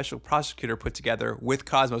General and Special Prosecutor put together with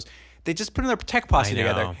Cosmos. They just put in their tech posse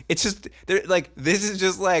together. It's just they're like this is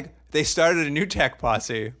just like they started a new tech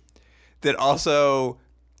posse that also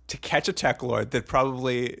to catch a tech lord that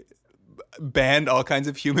probably banned all kinds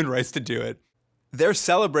of human rights to do it. They're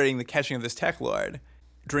celebrating the catching of this tech lord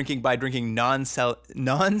drinking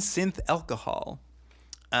non-synth alcohol.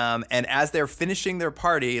 And as they're finishing their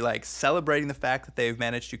party, like celebrating the fact that they've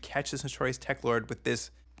managed to catch this notorious tech lord with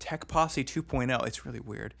this tech posse 2.0, it's really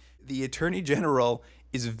weird. The Attorney General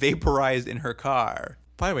is vaporized in her car.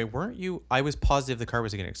 By the way, weren't you? I was positive the car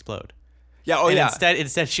was going to explode. Yeah. Oh, and yeah.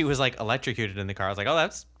 Instead, she was like electrocuted in the car. I was like, oh,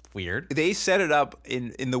 that's weird. They set it up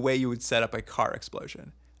in the way you would set up a car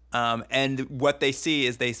explosion. And what they see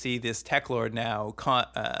is they see this tech lord now,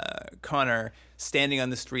 Connor, standing on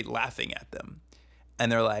the street laughing at them.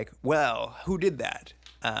 And they're like, well, who did that?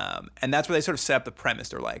 And that's where they sort of set up the premise.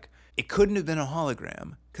 They're like, it couldn't have been a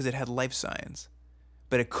hologram because it had life signs.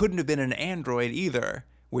 But it couldn't have been an android either,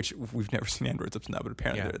 which we've never seen androids up to now, but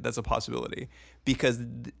apparently that's a possibility because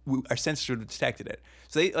our sensors would have detected it.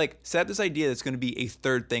 So they like set up this idea that's going to be a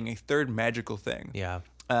third thing, a third magical thing. Yeah.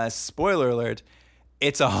 Spoiler alert,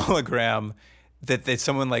 it's a hologram that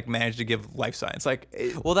someone like managed to give life signs.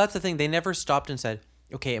 Well, that's the thing. They never stopped and said,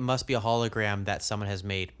 okay, it must be a hologram that someone has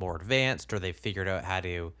made more advanced or they figured out how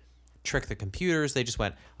to trick the computers. They just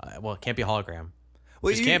went, well, it can't be a hologram.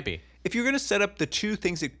 Well, it can't be. If you're going to set up the two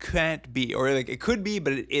things it can't be, or like it could be,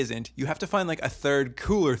 but it isn't, you have to find like a third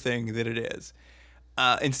cooler thing that it is.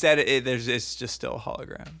 Instead, it's just still a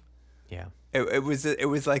hologram. Yeah. It was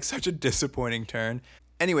like such a disappointing turn.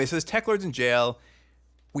 Anyway, so this tech lord's in jail.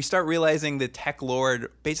 We start realizing the tech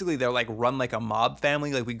lord, basically they're like run like a mob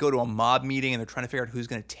family. Like we go to a mob meeting and they're trying to figure out who's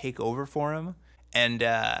going to take over for him. And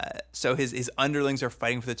so his underlings are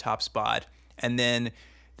fighting for the top spot. And then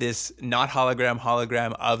this not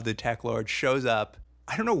hologram of the tech lord shows up.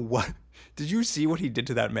 I don't know what. Did you see what he did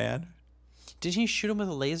to that man? Did he shoot him with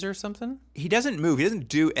a laser or something? He doesn't move. He doesn't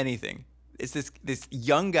do anything. It's this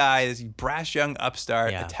young guy, this brash young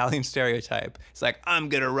upstart, Italian stereotype. It's like, I'm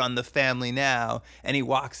going to run the family now. And he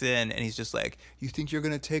walks in and he's just like, you think you're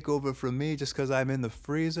going to take over from me just because I'm in the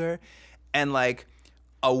freezer? And like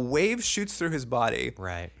a wave shoots through his body.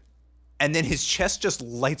 Right. And then his chest just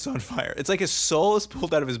lights on fire. It's like his soul is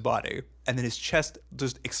pulled out of his body. And then his chest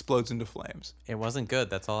just explodes into flames. It wasn't good.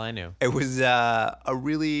 That's all I knew. It was a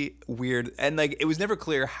really weird. And like, it was never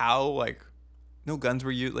clear how, like, no guns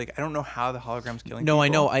were used. Like, I don't know how the hologram's killing people. No, I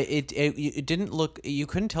know. It didn't look. You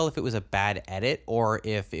couldn't tell if it was a bad edit or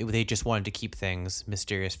if they just wanted to keep things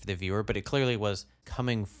mysterious for the viewer. But it clearly was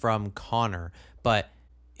coming from Connor. But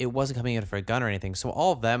it wasn't coming out for a gun or anything. So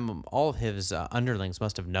all of his underlings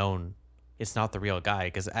must have known it's not the real guy.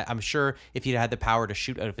 Because I'm sure if he'd had the power to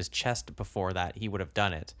shoot out of his chest before that, he would have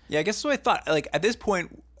done it. Yeah, I guess so. I thought, like, at this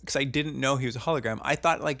point, because I didn't know he was a hologram, I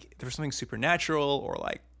thought, like, there was something supernatural or,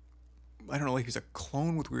 like, I don't know, like he was a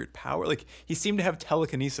clone with weird power. Like he seemed to have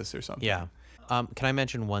telekinesis or something. Yeah. Can I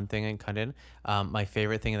mention one thing and cut in? My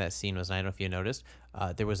favorite thing in that scene was, and I don't know if you noticed,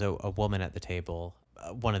 there was a woman at the table,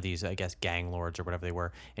 one of these, I guess, gang lords or whatever they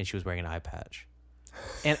were, and she was wearing an eye patch.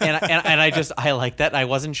 And I like that. I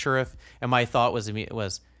wasn't sure if, and my thought was,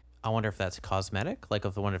 I wonder if that's cosmetic, like I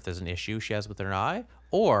wonder if there's an issue she has with her eye,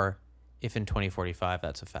 or if in 2045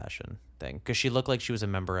 that's a fashion thing, because she looked like she was a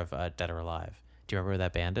member of Dead or Alive. Do you remember who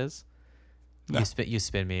that band is? No. You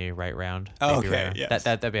spin me right round. Oh, okay. Round. Yes.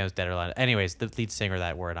 That band was Dead or Alive. Anyways, the lead singer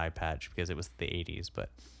that wore an eye patch because it was the 80s. But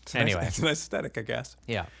anyway, it's an aesthetic, I guess.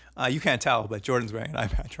 Yeah. You can't tell, but Jordan's wearing an eye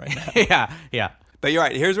patch right now. Yeah. But you're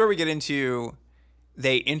right. Here's where we get into.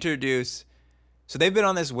 They introduce. So they've been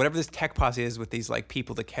on this whatever this tech posse is with these like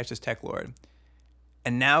people to catch this tech lord.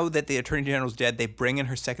 And now that the Attorney General's dead, they bring in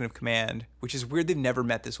her second of command, which is weird. They've never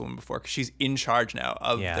met this woman before because she's in charge now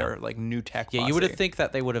of their like new tech posse. Yeah, you would have think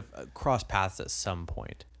that they would have crossed paths at some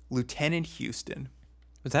point. Lieutenant Houston.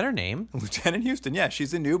 Was that her name? Lieutenant Houston, yeah.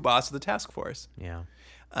 She's the new boss of the task force. Yeah.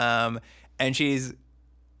 And she's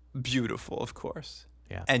beautiful, of course.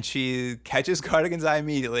 Yeah. And she catches Cardigan's eye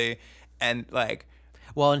immediately and like...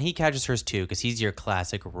 Well, and he catches hers too because he's your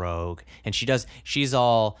classic rogue. And she's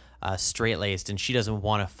all straight-laced and she doesn't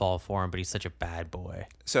want to fall for him, but he's such a bad boy.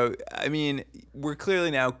 So, I mean, we're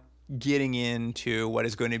clearly now getting into what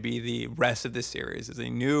is going to be the rest of this series as a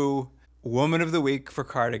new Woman of the Week for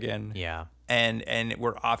Cardigan. Yeah. And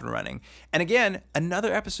we're off and running. And again,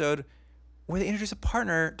 another episode where they introduce a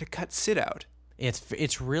partner to cut Sid out.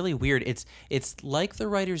 It's really weird. It's like the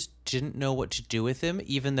writers didn't know what to do with him,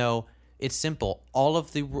 even though it's simple. All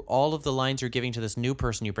of the lines you're giving to this new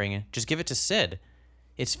person you bring in, just give it to Sid.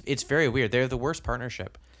 It's very weird. They're the worst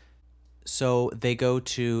partnership. So they go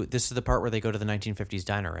to, this is the part where they go to the 1950s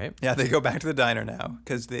diner, right? Yeah, they go back to the diner now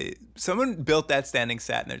because someone built that standing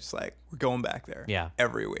set and they're just like, we're going back there. Yeah.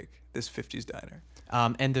 Every week, this 50s diner.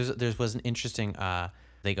 And there was an interesting,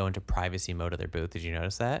 they go into privacy mode of their booth. Did you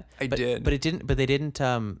notice that? I did. But they didn't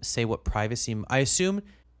say what privacy, I assume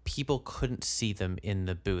people couldn't see them in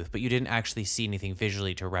the booth, but you didn't actually see anything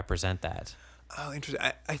visually to represent that. Oh, interesting.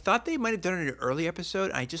 I thought they might have done it in an early episode.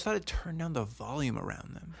 I just thought it turned down the volume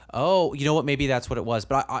around them. Oh, you know what? Maybe that's what it was.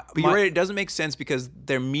 But you're right. It doesn't make sense because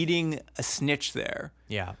they're meeting a snitch there.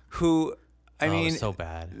 Yeah. Who, I mean, so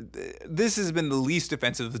bad. This has been the least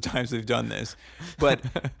offensive of the times they've done this. But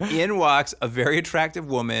in walks a very attractive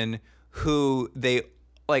woman who they,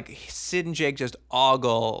 like, Sid and Jake just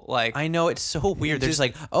ogle. Like, I know, it's so weird. They're just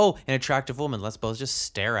like, oh, an attractive woman. Let's both just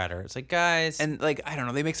stare at her. It's like, guys. And, like, I don't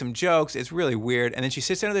know. They make some jokes. It's really weird. And then she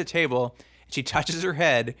sits down at the table. And she touches her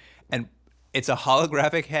head. And it's a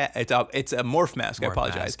holographic head. It's a morph mask. I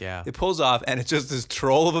apologize. Mask, yeah. It pulls off. And it's just this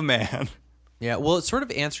troll of a man. Yeah. Well, it sort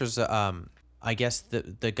of answers, I guess,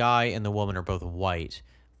 the guy and the woman are both white.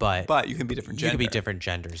 But you can be different gender. You can be gender. different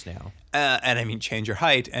genders now. And I mean, change your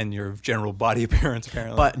height and your general body appearance,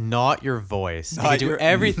 apparently. But not your voice. You can do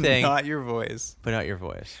everything. Not your voice. But not your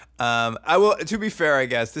voice. I will. To be fair, I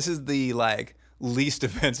guess this is the least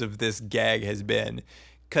offensive this gag has been,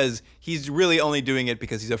 because he's really only doing it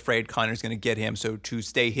because he's afraid Connor's going to get him. So to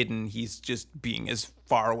stay hidden, he's just being as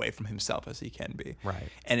far away from himself as he can be. Right.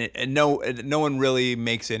 And no one really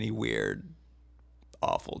makes any weird,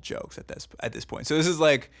 awful jokes at this point. So this is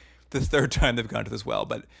like the third time they've gone to this well,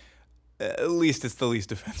 but at least it's the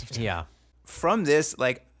least offensive time. Yeah. From this,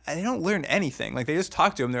 they don't learn anything. Like, they just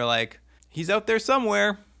talk to him. They're like, he's out there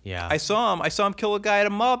somewhere. Yeah. I saw him kill a guy at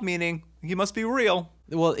a mob meeting. He must be real.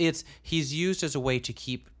 Well, he's used as a way to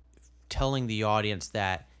keep telling the audience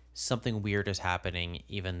that something weird is happening,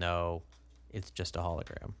 even though it's just a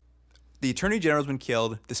hologram. The Attorney General's been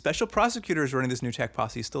killed. The special prosecutor is running this new tech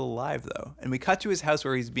posse. He's still alive, though. And we cut to his house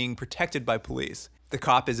where he's being protected by police. The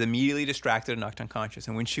cop is immediately distracted and knocked unconscious.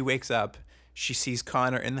 And when she wakes up, she sees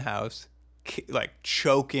Connor in the house,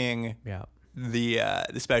 choking the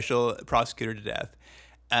special prosecutor to death.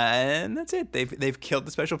 And that's it. They've killed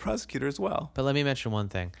the special prosecutor as well. But let me mention one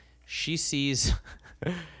thing. She sees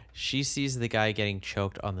the guy getting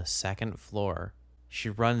choked on the second floor. She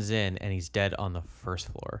runs in and he's dead on the first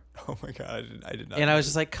floor. Oh my God, I did not. And I was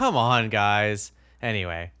just like, come on, guys.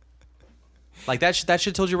 Anyway, that should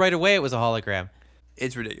have told you right away it was a hologram.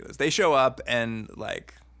 It's ridiculous. They show up and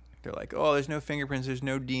they're like, oh, there's no fingerprints, there's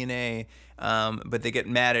no DNA. But they get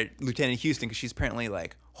mad at Lieutenant Houston because she's apparently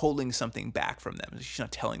holding something back from them. She's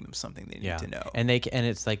not telling them something they need to know. And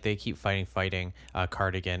it's like they keep fighting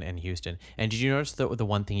Cardigan and Houston. And did you notice the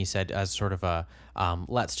one thing he said as sort of a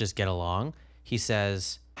let's just get along? He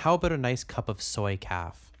says, how about a nice cup of soy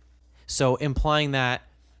calf? So implying that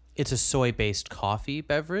it's a soy-based coffee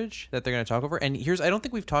beverage that they're going to talk over. And I don't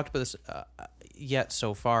think we've talked about this yet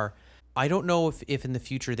so far. I don't know if in the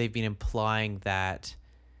future they've been implying that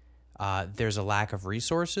there's a lack of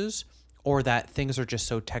resources or that things are just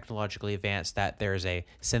so technologically advanced that there's a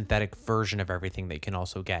synthetic version of everything they can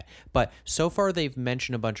also get. But so far they've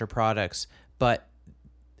mentioned a bunch of products, but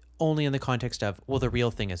only in the context of, well, the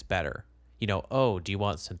real thing is better. Do you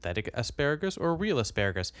want synthetic asparagus or real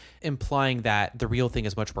asparagus? Implying that the real thing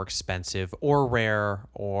is much more expensive or rare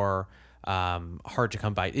or hard to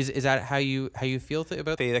come by. Is that how you feel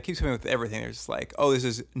about that? That keeps coming with everything. They're just like, oh, this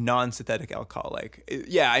is non-synthetic alcohol.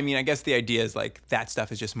 Yeah, I mean, I guess the idea is that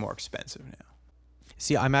stuff is just more expensive now.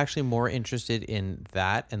 See, I'm actually more interested in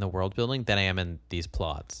that and the world building than I am in these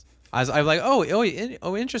plots. I'm like,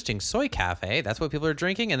 oh, interesting. Soy cafe. That's what people are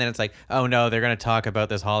drinking. And then it's like, oh no, they're going to talk about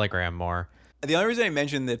this hologram more. The only reason I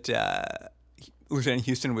mentioned that Lieutenant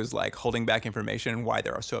Houston was holding back information and why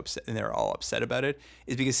they're so upset and they're all upset about it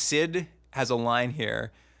is because Sid has a line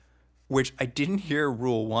here which I didn't hear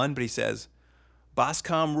rule 1, but he says,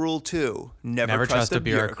 Boscom rule 2, never trust a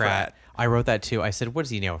bureaucrat. I wrote that too. I said, what is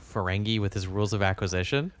he now, Ferengi with his rules of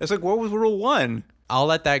acquisition? It's like, what was rule 1? I'll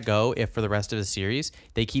let that go if for the rest of the series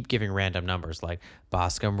they keep giving random numbers like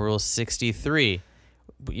Boscom rule 63,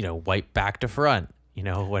 wipe back to front,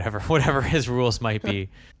 whatever his rules might be,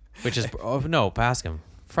 which is, Boscom,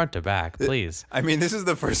 front to back, please. I mean, this is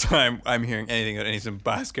the first time I'm hearing anything about any some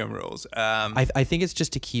Boscom rules. I think it's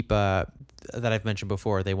just to keep, that I've mentioned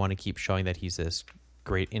before, they want to keep showing that he's this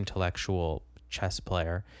great intellectual chess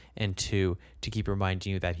player, and to keep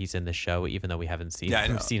reminding you that he's in the show, even though we haven't seen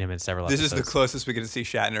him in several episodes. This is the closest we get to see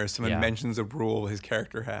Shatner. Someone mentions a rule his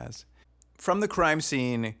character has. From the crime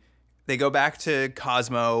scene, they go back to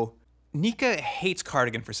Cosmo. Nika hates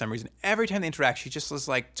Cardigan for some reason. Every time they interact, she just is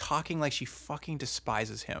like talking like she fucking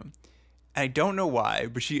despises him. And I don't know why,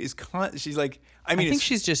 but she's like, I think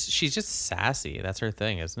she's just sassy. That's her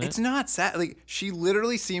thing, isn't it? It's not sad. Like, she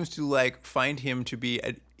literally seems to like find him to be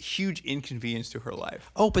a huge inconvenience to her life.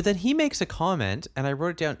 Oh, but then he makes a comment, and I wrote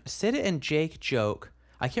it down. Sid and Jake joke.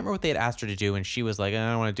 I can't remember what they had asked her to do, and she was like, I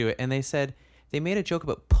don't want to do it. And they said they made a joke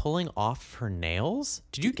about pulling off her nails.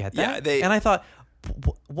 Did you get that? Yeah, and I thought,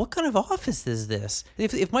 what kind of office is this?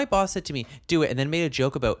 If my boss said to me, do it, and then made a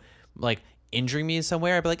joke about like injuring me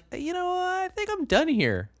somewhere, I'd be like, I think I'm done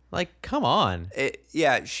here. Like, come on.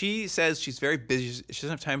 She says she's very busy. She doesn't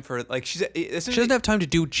have time for, like, she doesn't have time to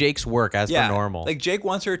do Jake's work as per normal. Like, Jake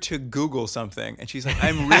wants her to Google something, and she's like,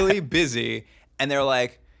 I'm really busy. And they're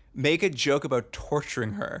like, make a joke about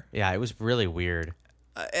torturing her. Yeah, it was really weird.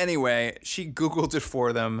 Anyway, she Googled it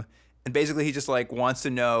for them, and basically he just, like, wants to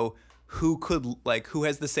know who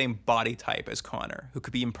has the same body type as Connor, who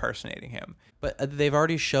could be impersonating him. But they've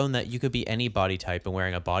already shown that you could be any body type and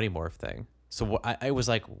wearing a body morph thing. So I was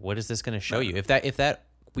like, what is this going to show you? If that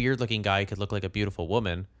weird looking guy could look like a beautiful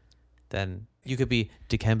woman, then you could be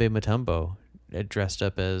Dikembe Mutombo dressed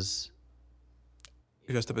up as...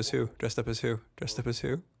 Dressed up as who? Dressed up as who? Dressed up as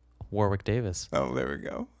who? Warwick Davis. Oh, there we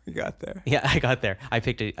go. You got there. Yeah, I got there. I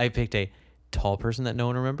picked a tall person that no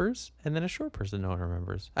one remembers, and then a short person no one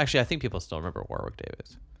remembers. Actually, I think people still remember Warwick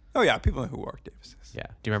Davis. Oh yeah, people know who Warwick Davis is. Yeah.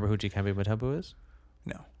 Do you remember who Dikembe Mutombo is?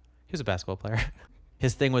 No. He was a basketball player.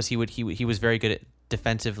 His thing was he was very good at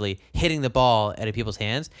defensively hitting the ball out of people's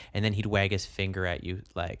hands, and then he'd wag his finger at you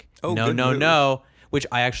like, no, which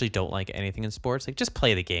I actually don't like anything in sports. Like, just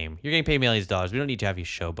play the game. You're getting paid millions of dollars. We don't need to have you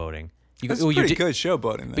showboating. That's pretty good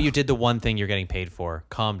showboating, though. But you did the one thing you're getting paid for.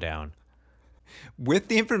 Calm down. With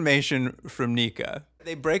the information from Nika,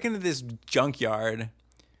 they break into this junkyard.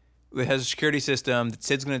 It has a security system that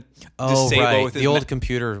Sid's going to disable with his the old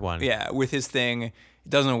computer one. Yeah, with his thing. It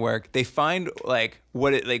doesn't work. They find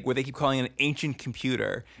what they keep calling an ancient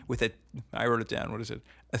computer with I wrote it down. What is it?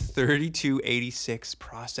 A 3286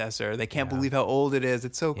 processor. They can't believe how old it is.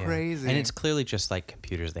 It's so crazy. And it's clearly just like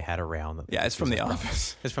computers they had around. It's from the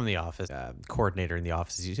office. It's from the office. Coordinator in the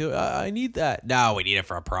office is I need that. No, we need it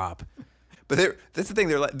for a prop. But that's the thing.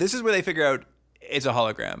 They're like, this is where they figure out it's a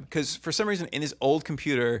hologram. Because for some reason in this old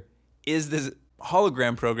computer is this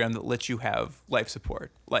hologram program that lets you have life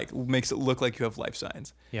support, like makes it look like you have life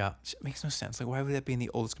signs. Yeah, it makes no sense. Like, why would that be in the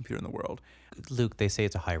oldest computer in the world? Luke, they say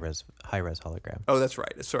it's a high res hologram. Oh, that's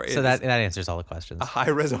right. Sorry. So that answers all the questions. A high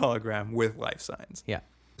res hologram with life signs. Yeah.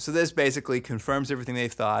 So this basically confirms everything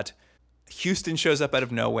they've thought. Houston shows up out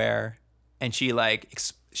of nowhere, and she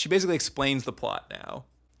basically explains the plot now,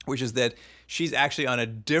 which is that she's actually on a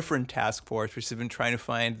different task force, which has been trying to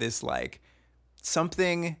find this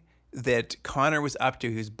something that Connor was up to.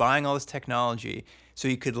 He was buying all this technology so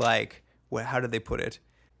he could how did they put it?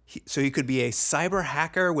 So he could be a cyber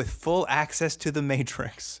hacker with full access to the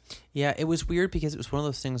Matrix. Yeah, it was weird because it was one of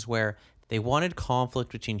those things where they wanted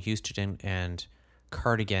conflict between Houston and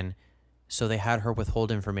Cardigan, so they had her withhold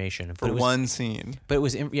information for one scene. But it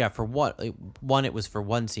was for one, it was for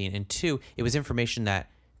one scene, and two, it was information that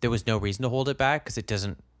there was no reason to hold it back because it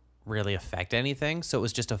doesn't really affect anything. So it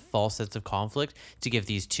was just a false sense of conflict to give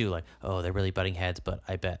these two they're really butting heads, but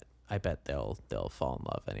I bet they'll fall in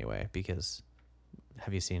love anyway. Because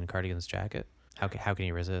have you seen Cardigan's jacket? How can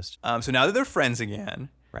you resist? So now that they're friends again,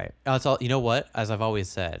 right? It's all, you know what? As I've always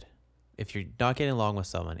said, if you're not getting along with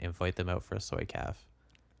someone, invite them out for a soy calf.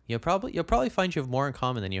 You'll probably find you have more in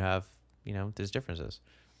common than you have. There's differences.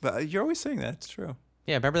 But you're always saying that. It's true.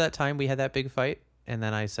 Yeah, remember that time we had that big fight, and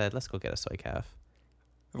then I said, "Let's go get a soy calf."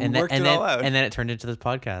 And worked it all out. And then it turned into this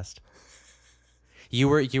podcast. You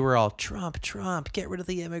were all Trump, get rid of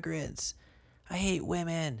the immigrants. I hate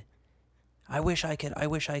women. I wish I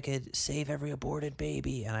could save every aborted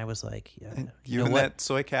baby. And I was like, yeah, you and that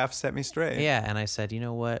soy calf set me straight. Yeah, and I said, you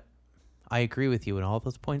know what? I agree with you in all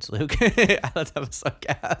those points, Luke. I thought that was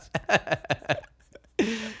sarcasm.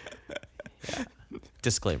 Yeah.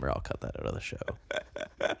 Disclaimer, I'll cut that out of the show.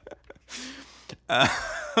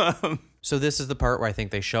 So this is the part where I think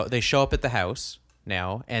they show up at the house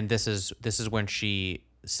now, and this is when she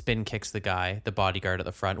spin kicks the guy, the bodyguard at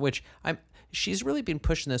the front, which she's really been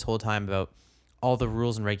pushing this whole time about all the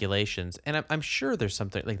rules and regulations, and I'm sure there's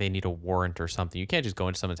something like they need a warrant or something. You can't just go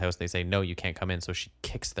into someone's house and they say no, you can't come in. So she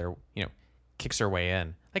kicks her way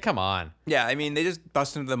in. Like, come on. Yeah, I mean, they just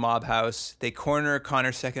bust into the mob house. They corner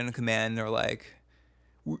Connor second in command. And they're like,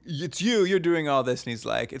 "It's you're doing all this," and he's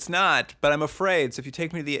like, "It's not, but I'm afraid. So if you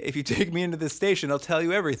take me into this station, I'll tell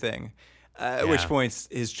you everything." At which point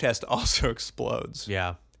his chest also explodes.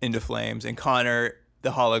 Yeah. Into flames, and Connor,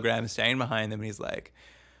 the hologram, is standing behind them, and he's like,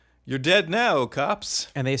 "You're dead now, cops."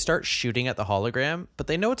 And they start shooting at the hologram, but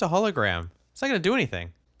they know it's a hologram. It's not going to do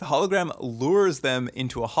anything. The hologram lures them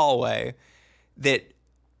into a hallway that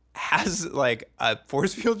has like a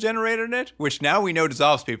force field generator in it, which now we know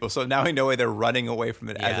dissolves people. So now we know why they're running away from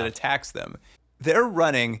it as it attacks them. They're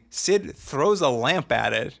running. Sid throws a lamp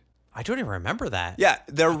at it. I don't even remember that. Yeah,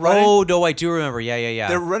 they're running. Oh, no, I do remember. Yeah.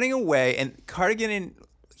 They're running away, and Cardigan and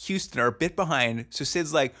Houston are a bit behind. So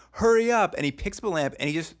Sid's like, "Hurry up!" And he picks up a lamp and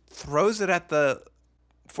he just throws it at the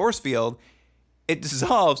force field. It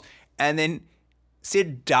dissolves, and then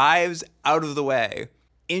Sid dives out of the way,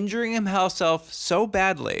 injuring himself so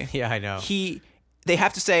badly. Yeah, I know. They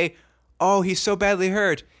have to say, "Oh, he's so badly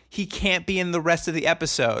hurt, he can't be in the rest of the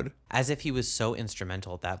episode." As if he was so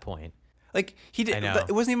instrumental at that point. Like, he did. I know.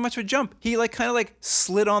 It wasn't even much of a jump. He kind of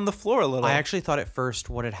slid on the floor a little. I actually thought at first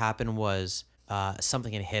what had happened was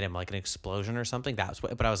something had hit him, like an explosion or something.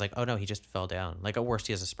 But I was like, oh no, he just fell down. Like at worst,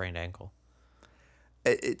 he has a sprained ankle.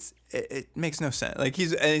 It makes no sense. Like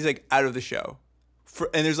he's like out of the show,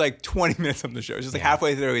 and there's like 20 minutes of the show. It's just like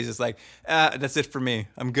halfway through, he's just like, "That's it for me.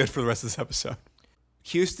 I'm good for the rest of this episode."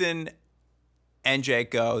 Houston and Jake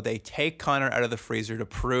go. They take Connor out of the freezer to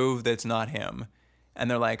prove that it's not him. And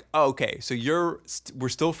they're like, "Oh, okay, so we're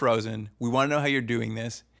still frozen. We want to know how you're doing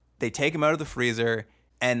this." They take him out of the freezer,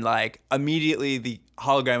 and immediately the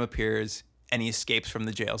hologram appears, and he escapes from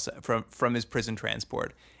the jail from his prison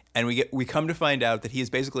transport. And we come to find out that he has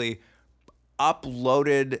basically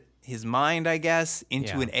uploaded his mind, I guess,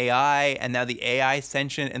 into an AI, and now the AI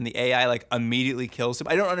sentient, and the AI immediately kills him.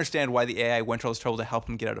 I don't understand why the AI went to all this trouble to help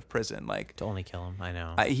him get out of prison. To only kill him, I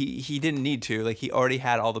know. He didn't need to. He already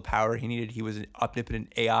had all the power he needed. He was an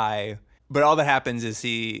omnipotent AI. But all that happens is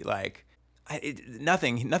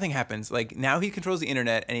nothing happens. Now he controls the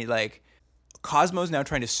internet, and Cosmo's now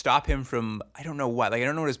trying to stop him from, I don't know what. I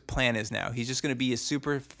don't know what his plan is now. He's just going to be a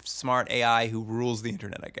super smart AI who rules the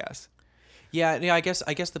internet, I guess. Yeah, I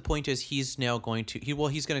guess the point is he's now going to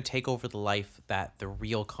he's going to take over the life that the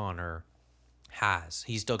real Connor has.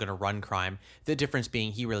 He's still going to run crime. The difference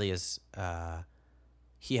being he really is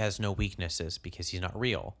he has no weaknesses because he's not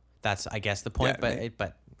real. That's, I guess, the point. Yeah,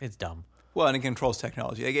 but it's dumb. Well, and it controls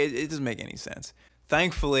technology. It doesn't make any sense.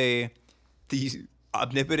 Thankfully, the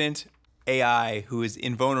omnipotent AI who is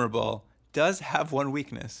invulnerable does have one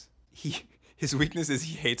weakness. His weakness is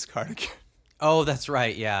he hates Cardigan. Oh, that's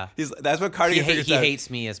right. Yeah, that's what Cardigan figures out. He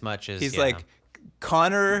hates me as much as he's like,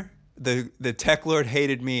 Connor, the tech lord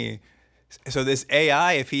hated me. So this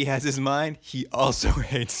AI, if he has his mind, he also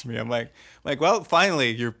hates me. I'm like, well,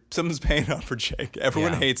 finally, something's paying off for Jake.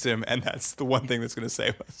 Everyone hates him, and that's the one thing that's going to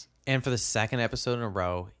save us. And for the second episode in a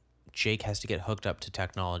row, Jake has to get hooked up to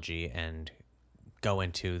technology and go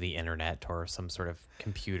into the internet or some sort of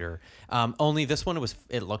computer. Only this one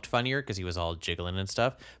it looked funnier because he was all jiggling and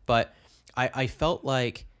stuff. But I felt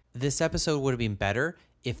like this episode would have been better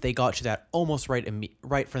if they got to that almost right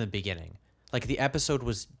from the beginning. Like the episode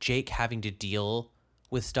was Jake having to deal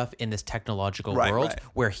with stuff in this technological world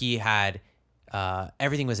where he had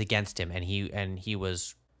everything was against him, and he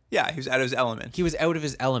was. Yeah, he was out of his element. He was out of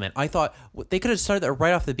his element. I thought they could have started that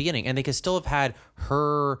right off the beginning, and they could still have had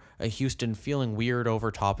Houston feeling weird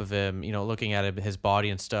over top of him, looking at his body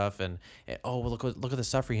and stuff, and look at the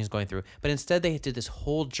suffering he's going through. But instead, they did this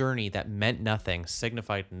whole journey that meant nothing,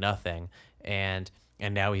 signified nothing, and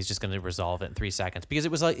now he's just going to resolve it in 3 seconds because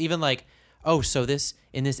it was so this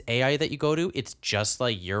in this AI that you go to, it's just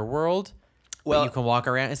like your world. Well, you can walk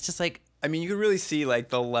around. It's just like, I mean, you can really see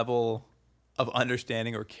the level of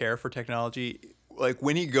understanding or care for technology,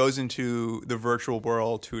 when he goes into the virtual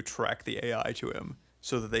world to attract the AI to him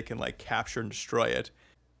so that they can capture and destroy it.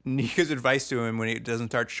 Nika's advice to him when he doesn't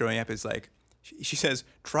start showing up is she says,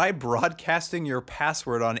 "Try broadcasting your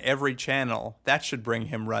password on every channel. That should bring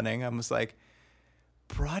him running." I'm just like,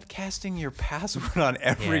 broadcasting your password on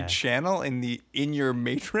every channel in your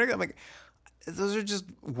Matrix? I'm like, Those are just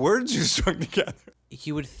words you strung together.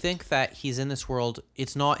 You would think that he's in this world.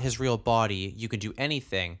 It's not his real body. You can do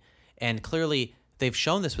anything. And clearly they've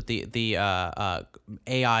shown this with the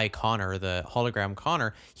AI Connor, the hologram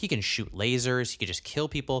Connor. He can shoot lasers. He can just kill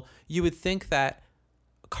people. You would think that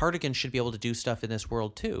Cardigan should be able to do stuff in this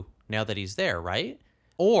world too, now that he's there, right?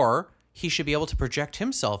 Or he should be able to project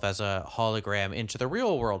himself as a hologram into the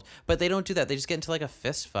real world. But they don't do that. They just get into like a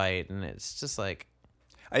fist fight, and it's just like...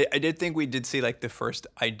 I did think we did see like the first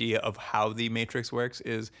idea of how the Matrix works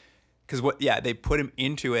is because they put him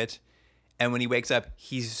into it, and when he wakes up,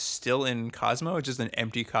 he's still in Cosmo, it's just an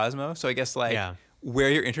empty Cosmo. So I guess where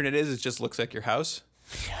your internet is, it just looks like your house.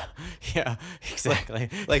 Yeah, exactly.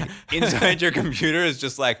 Like inside your computer is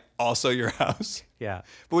just like also your house. Yeah.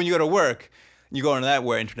 But when you go to work, you go on that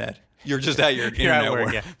internet. You're just at your internet at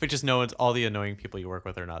work. Yeah. But just all the annoying people you work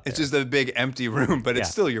with are not there. It's just a big empty room, but it's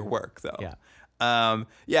still your work though.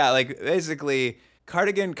 Yeah. Like basically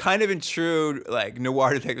Cardigan, kind of in true like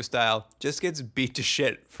noir detective style, just gets beat to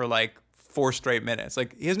shit for like 4 straight minutes.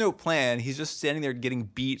 Like he has no plan. He's just standing there getting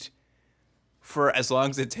beat for as long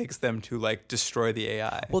as it takes them to like destroy the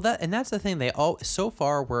AI. Well, that's the thing. So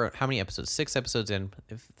far we're how many episodes? 6 episodes in.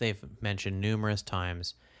 If they've mentioned numerous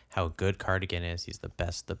times how good Cardigan is. He's the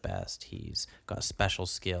best. He's got special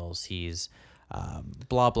skills. He's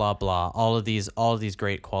blah blah blah. All of these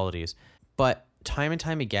great qualities, but time and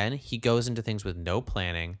time again, he goes into things with no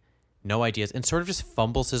planning, no ideas, and sort of just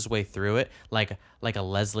fumbles his way through it like a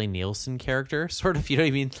Leslie Nielsen character, sort of. You know what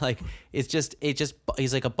I mean? Like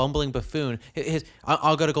he's like a bumbling buffoon.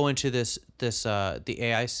 I'll gotta go into the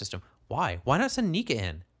AI system. Why not send Nika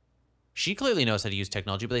in? She clearly knows how to use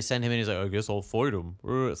technology, but they send him in. He's like, I guess I'll fight him.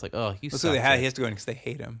 It's like, oh, so he has to go in because they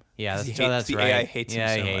hate him. Yeah, that's right. AI hates him.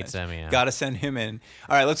 Yeah, so he hates much. him. Yeah, gotta send him in.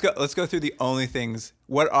 All right, let's go through the only things.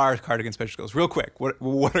 What are Cardigan's special skills? Real quick.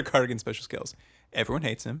 What are Cardigan's special skills? Everyone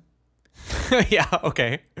hates him. Yeah.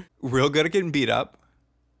 Okay. Real good at getting beat up.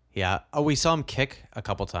 Yeah. Oh, we saw him kick a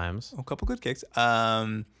couple times. A couple good kicks.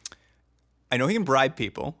 I know he can bribe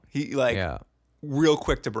people. He real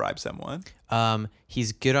quick to bribe someone.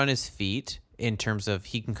 He's good on his feet in terms of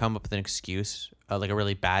he can come up with an excuse, like a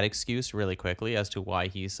really bad excuse, really quickly as to why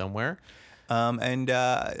he's somewhere. And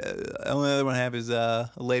the only other one I have is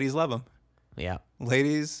ladies love him. Yeah.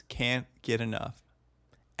 Ladies can't get enough.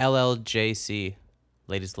 LLJC.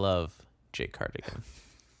 Ladies love Jake Cardigan.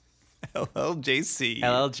 LLJC.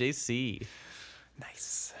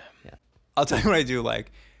 Nice. Yeah. I'll tell you what I do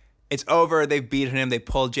like. It's over. They've beaten him. They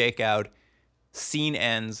pull Jake out. Scene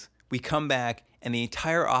ends. We come back, and the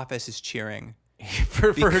entire office is cheering.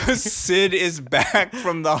 Because Sid is back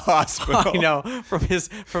from the hospital. I know, from his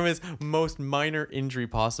most minor injury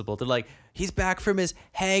possible. They're like, he's back from his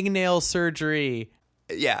hangnail surgery.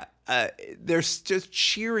 Yeah, they're just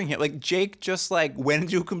cheering him. Like Jake just like went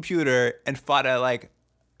into a computer and fought a like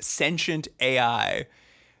sentient AI.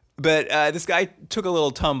 But this guy took a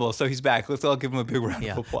little tumble, so he's back. Let's all give him a big round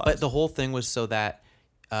of applause. But the whole thing was so that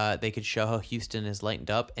they could show how Houston is lightened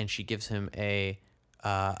up, and she gives him a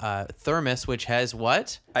thermos, which has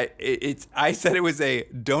what? I said it was a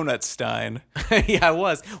donut stein. Yeah, it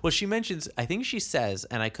was. Well, she mentions, I think she says,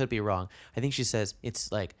 and I could be wrong, I think she says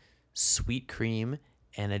it's like sweet cream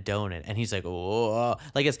and a donut, and he's like, oh,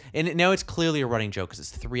 like and now it's clearly a running joke because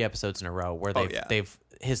it's 3 episodes in a row where they've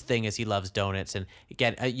his thing is he loves donuts, and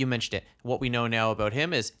again, you mentioned it. What we know now about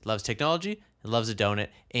him is he loves technology, he loves a donut,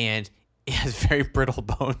 and he has very brittle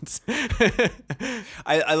bones.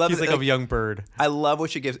 I love. He's like a young bird. I love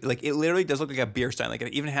what she gives. Like it literally does look like a beer stein. Like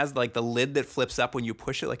it even has like the lid that flips up when you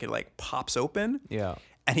push it. Like it like pops open. Yeah.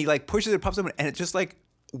 And he like pushes it, pops open, and it's just like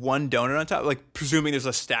one donut on top. Like presuming there's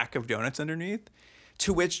a stack of donuts underneath.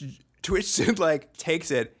 To which Sid like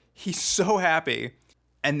takes it. He's so happy,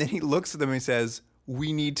 and then he looks at them and he says,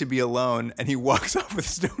 "We need to be alone," and he walks off with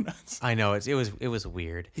his donuts. I know it was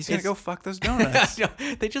weird. He's gonna go fuck those donuts.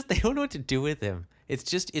 They don't know what to do with him.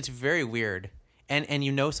 It's very weird. And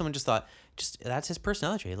someone just thought that's his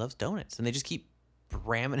personality. He loves donuts, and they just keep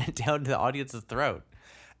ramming it down the audience's throat.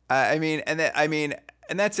 And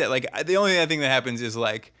that's it. Like the only other thing that happens is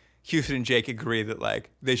like Houston and Jake agree that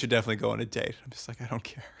like they should definitely go on a date. I'm just like, I don't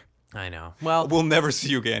care. I know. Well, we'll never see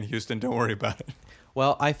you again, Houston. Don't worry about it.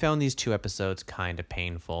 Well, I found these 2 episodes kind of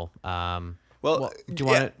painful. Do you want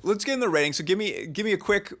to? Let's get in the rating. So give me a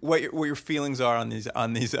quick what your feelings are on these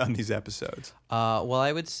episodes. Well,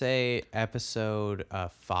 I would say episode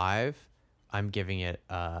 5. I'm giving it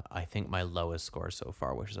I think my lowest score so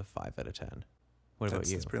far, which is a 5 out of 10. What about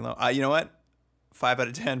you? That's pretty low. You know what? 5 out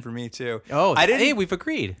of 10 for me too. Oh, hey, we've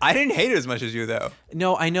agreed. I didn't hate it as much as you though.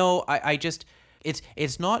 No, I know. I just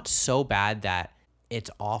it's not so bad that it's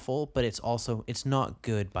awful, but it's not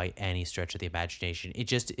good by any stretch of the imagination. It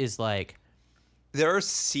just is like, there are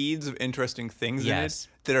seeds of interesting things in Yes. it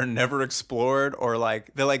that are never explored, or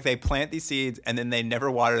they plant these seeds and then they never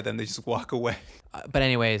water them. They just walk away. but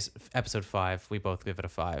anyways, episode 5, we both give it a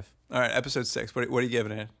 5. All right, episode 6. What are you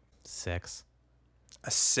giving it? 6.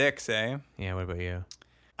 A 6, eh? Yeah, what about you?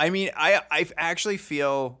 I mean, I actually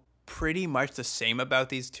feel pretty much the same about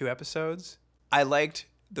these 2 episodes. I liked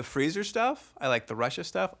the freezer stuff. I liked the Russia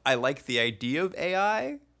stuff. I liked the idea of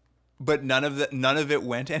AI, but none of it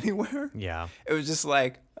went anywhere. Yeah. It was just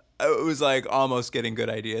like, it was like almost getting good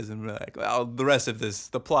ideas, and we're like, well, the rest of this,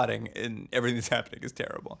 the plotting and everything that's happening is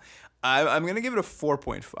terrible. I'm gonna give it a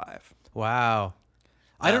 4.5. Wow.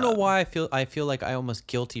 I don't know why I feel like I'm almost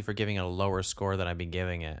guilty for giving it a lower score than I've been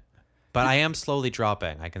giving it. But I am slowly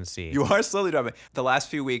dropping, I can see. You are slowly dropping. The last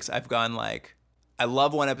few weeks, I've gone like, I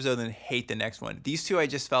love one episode and then hate the next one. These 2, I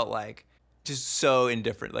just felt like just so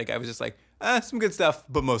indifferent. Like I was just like, some good stuff,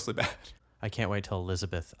 but mostly bad. I can't wait till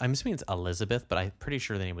Elizabeth. I'm assuming it's Elizabeth, but I'm pretty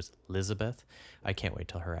sure the name was Elizabeth. I can't wait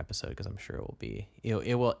till her episode because I'm sure it will be.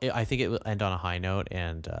 I think it will end on a high note,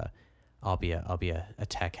 and I'll be a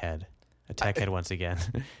tech head, once again.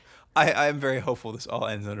 I'm very hopeful this all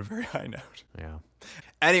ends on a very high note. Yeah.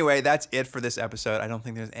 Anyway, that's it for this episode. I don't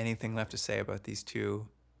think there's anything left to say about these 2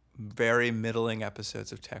 very middling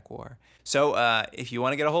episodes of Tech War. So if you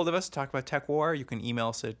want to get a hold of us, talk about Tech War, you can email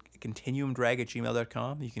us at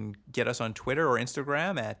continuumdrag@gmail.com. You can get us on Twitter or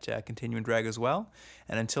Instagram at continuumdrag as well.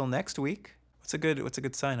 And until next week, what's a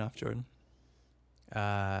good sign off, Jordan?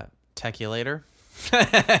 Tech you later.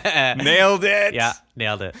 Nailed it. Yeah,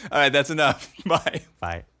 nailed it. All right, that's enough. Bye.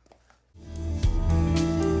 Bye.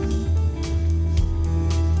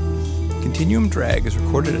 Continuum Drag is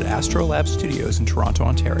recorded at Astrolab Studios in Toronto,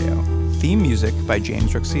 Ontario. Theme music by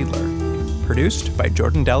James Ruxedler. Produced by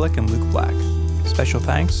Jordan Delic and Luke Black. Special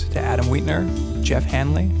thanks to Adam Wheatner, Jeff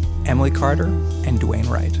Hanley, Emily Carter, and Dwayne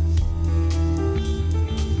Wright.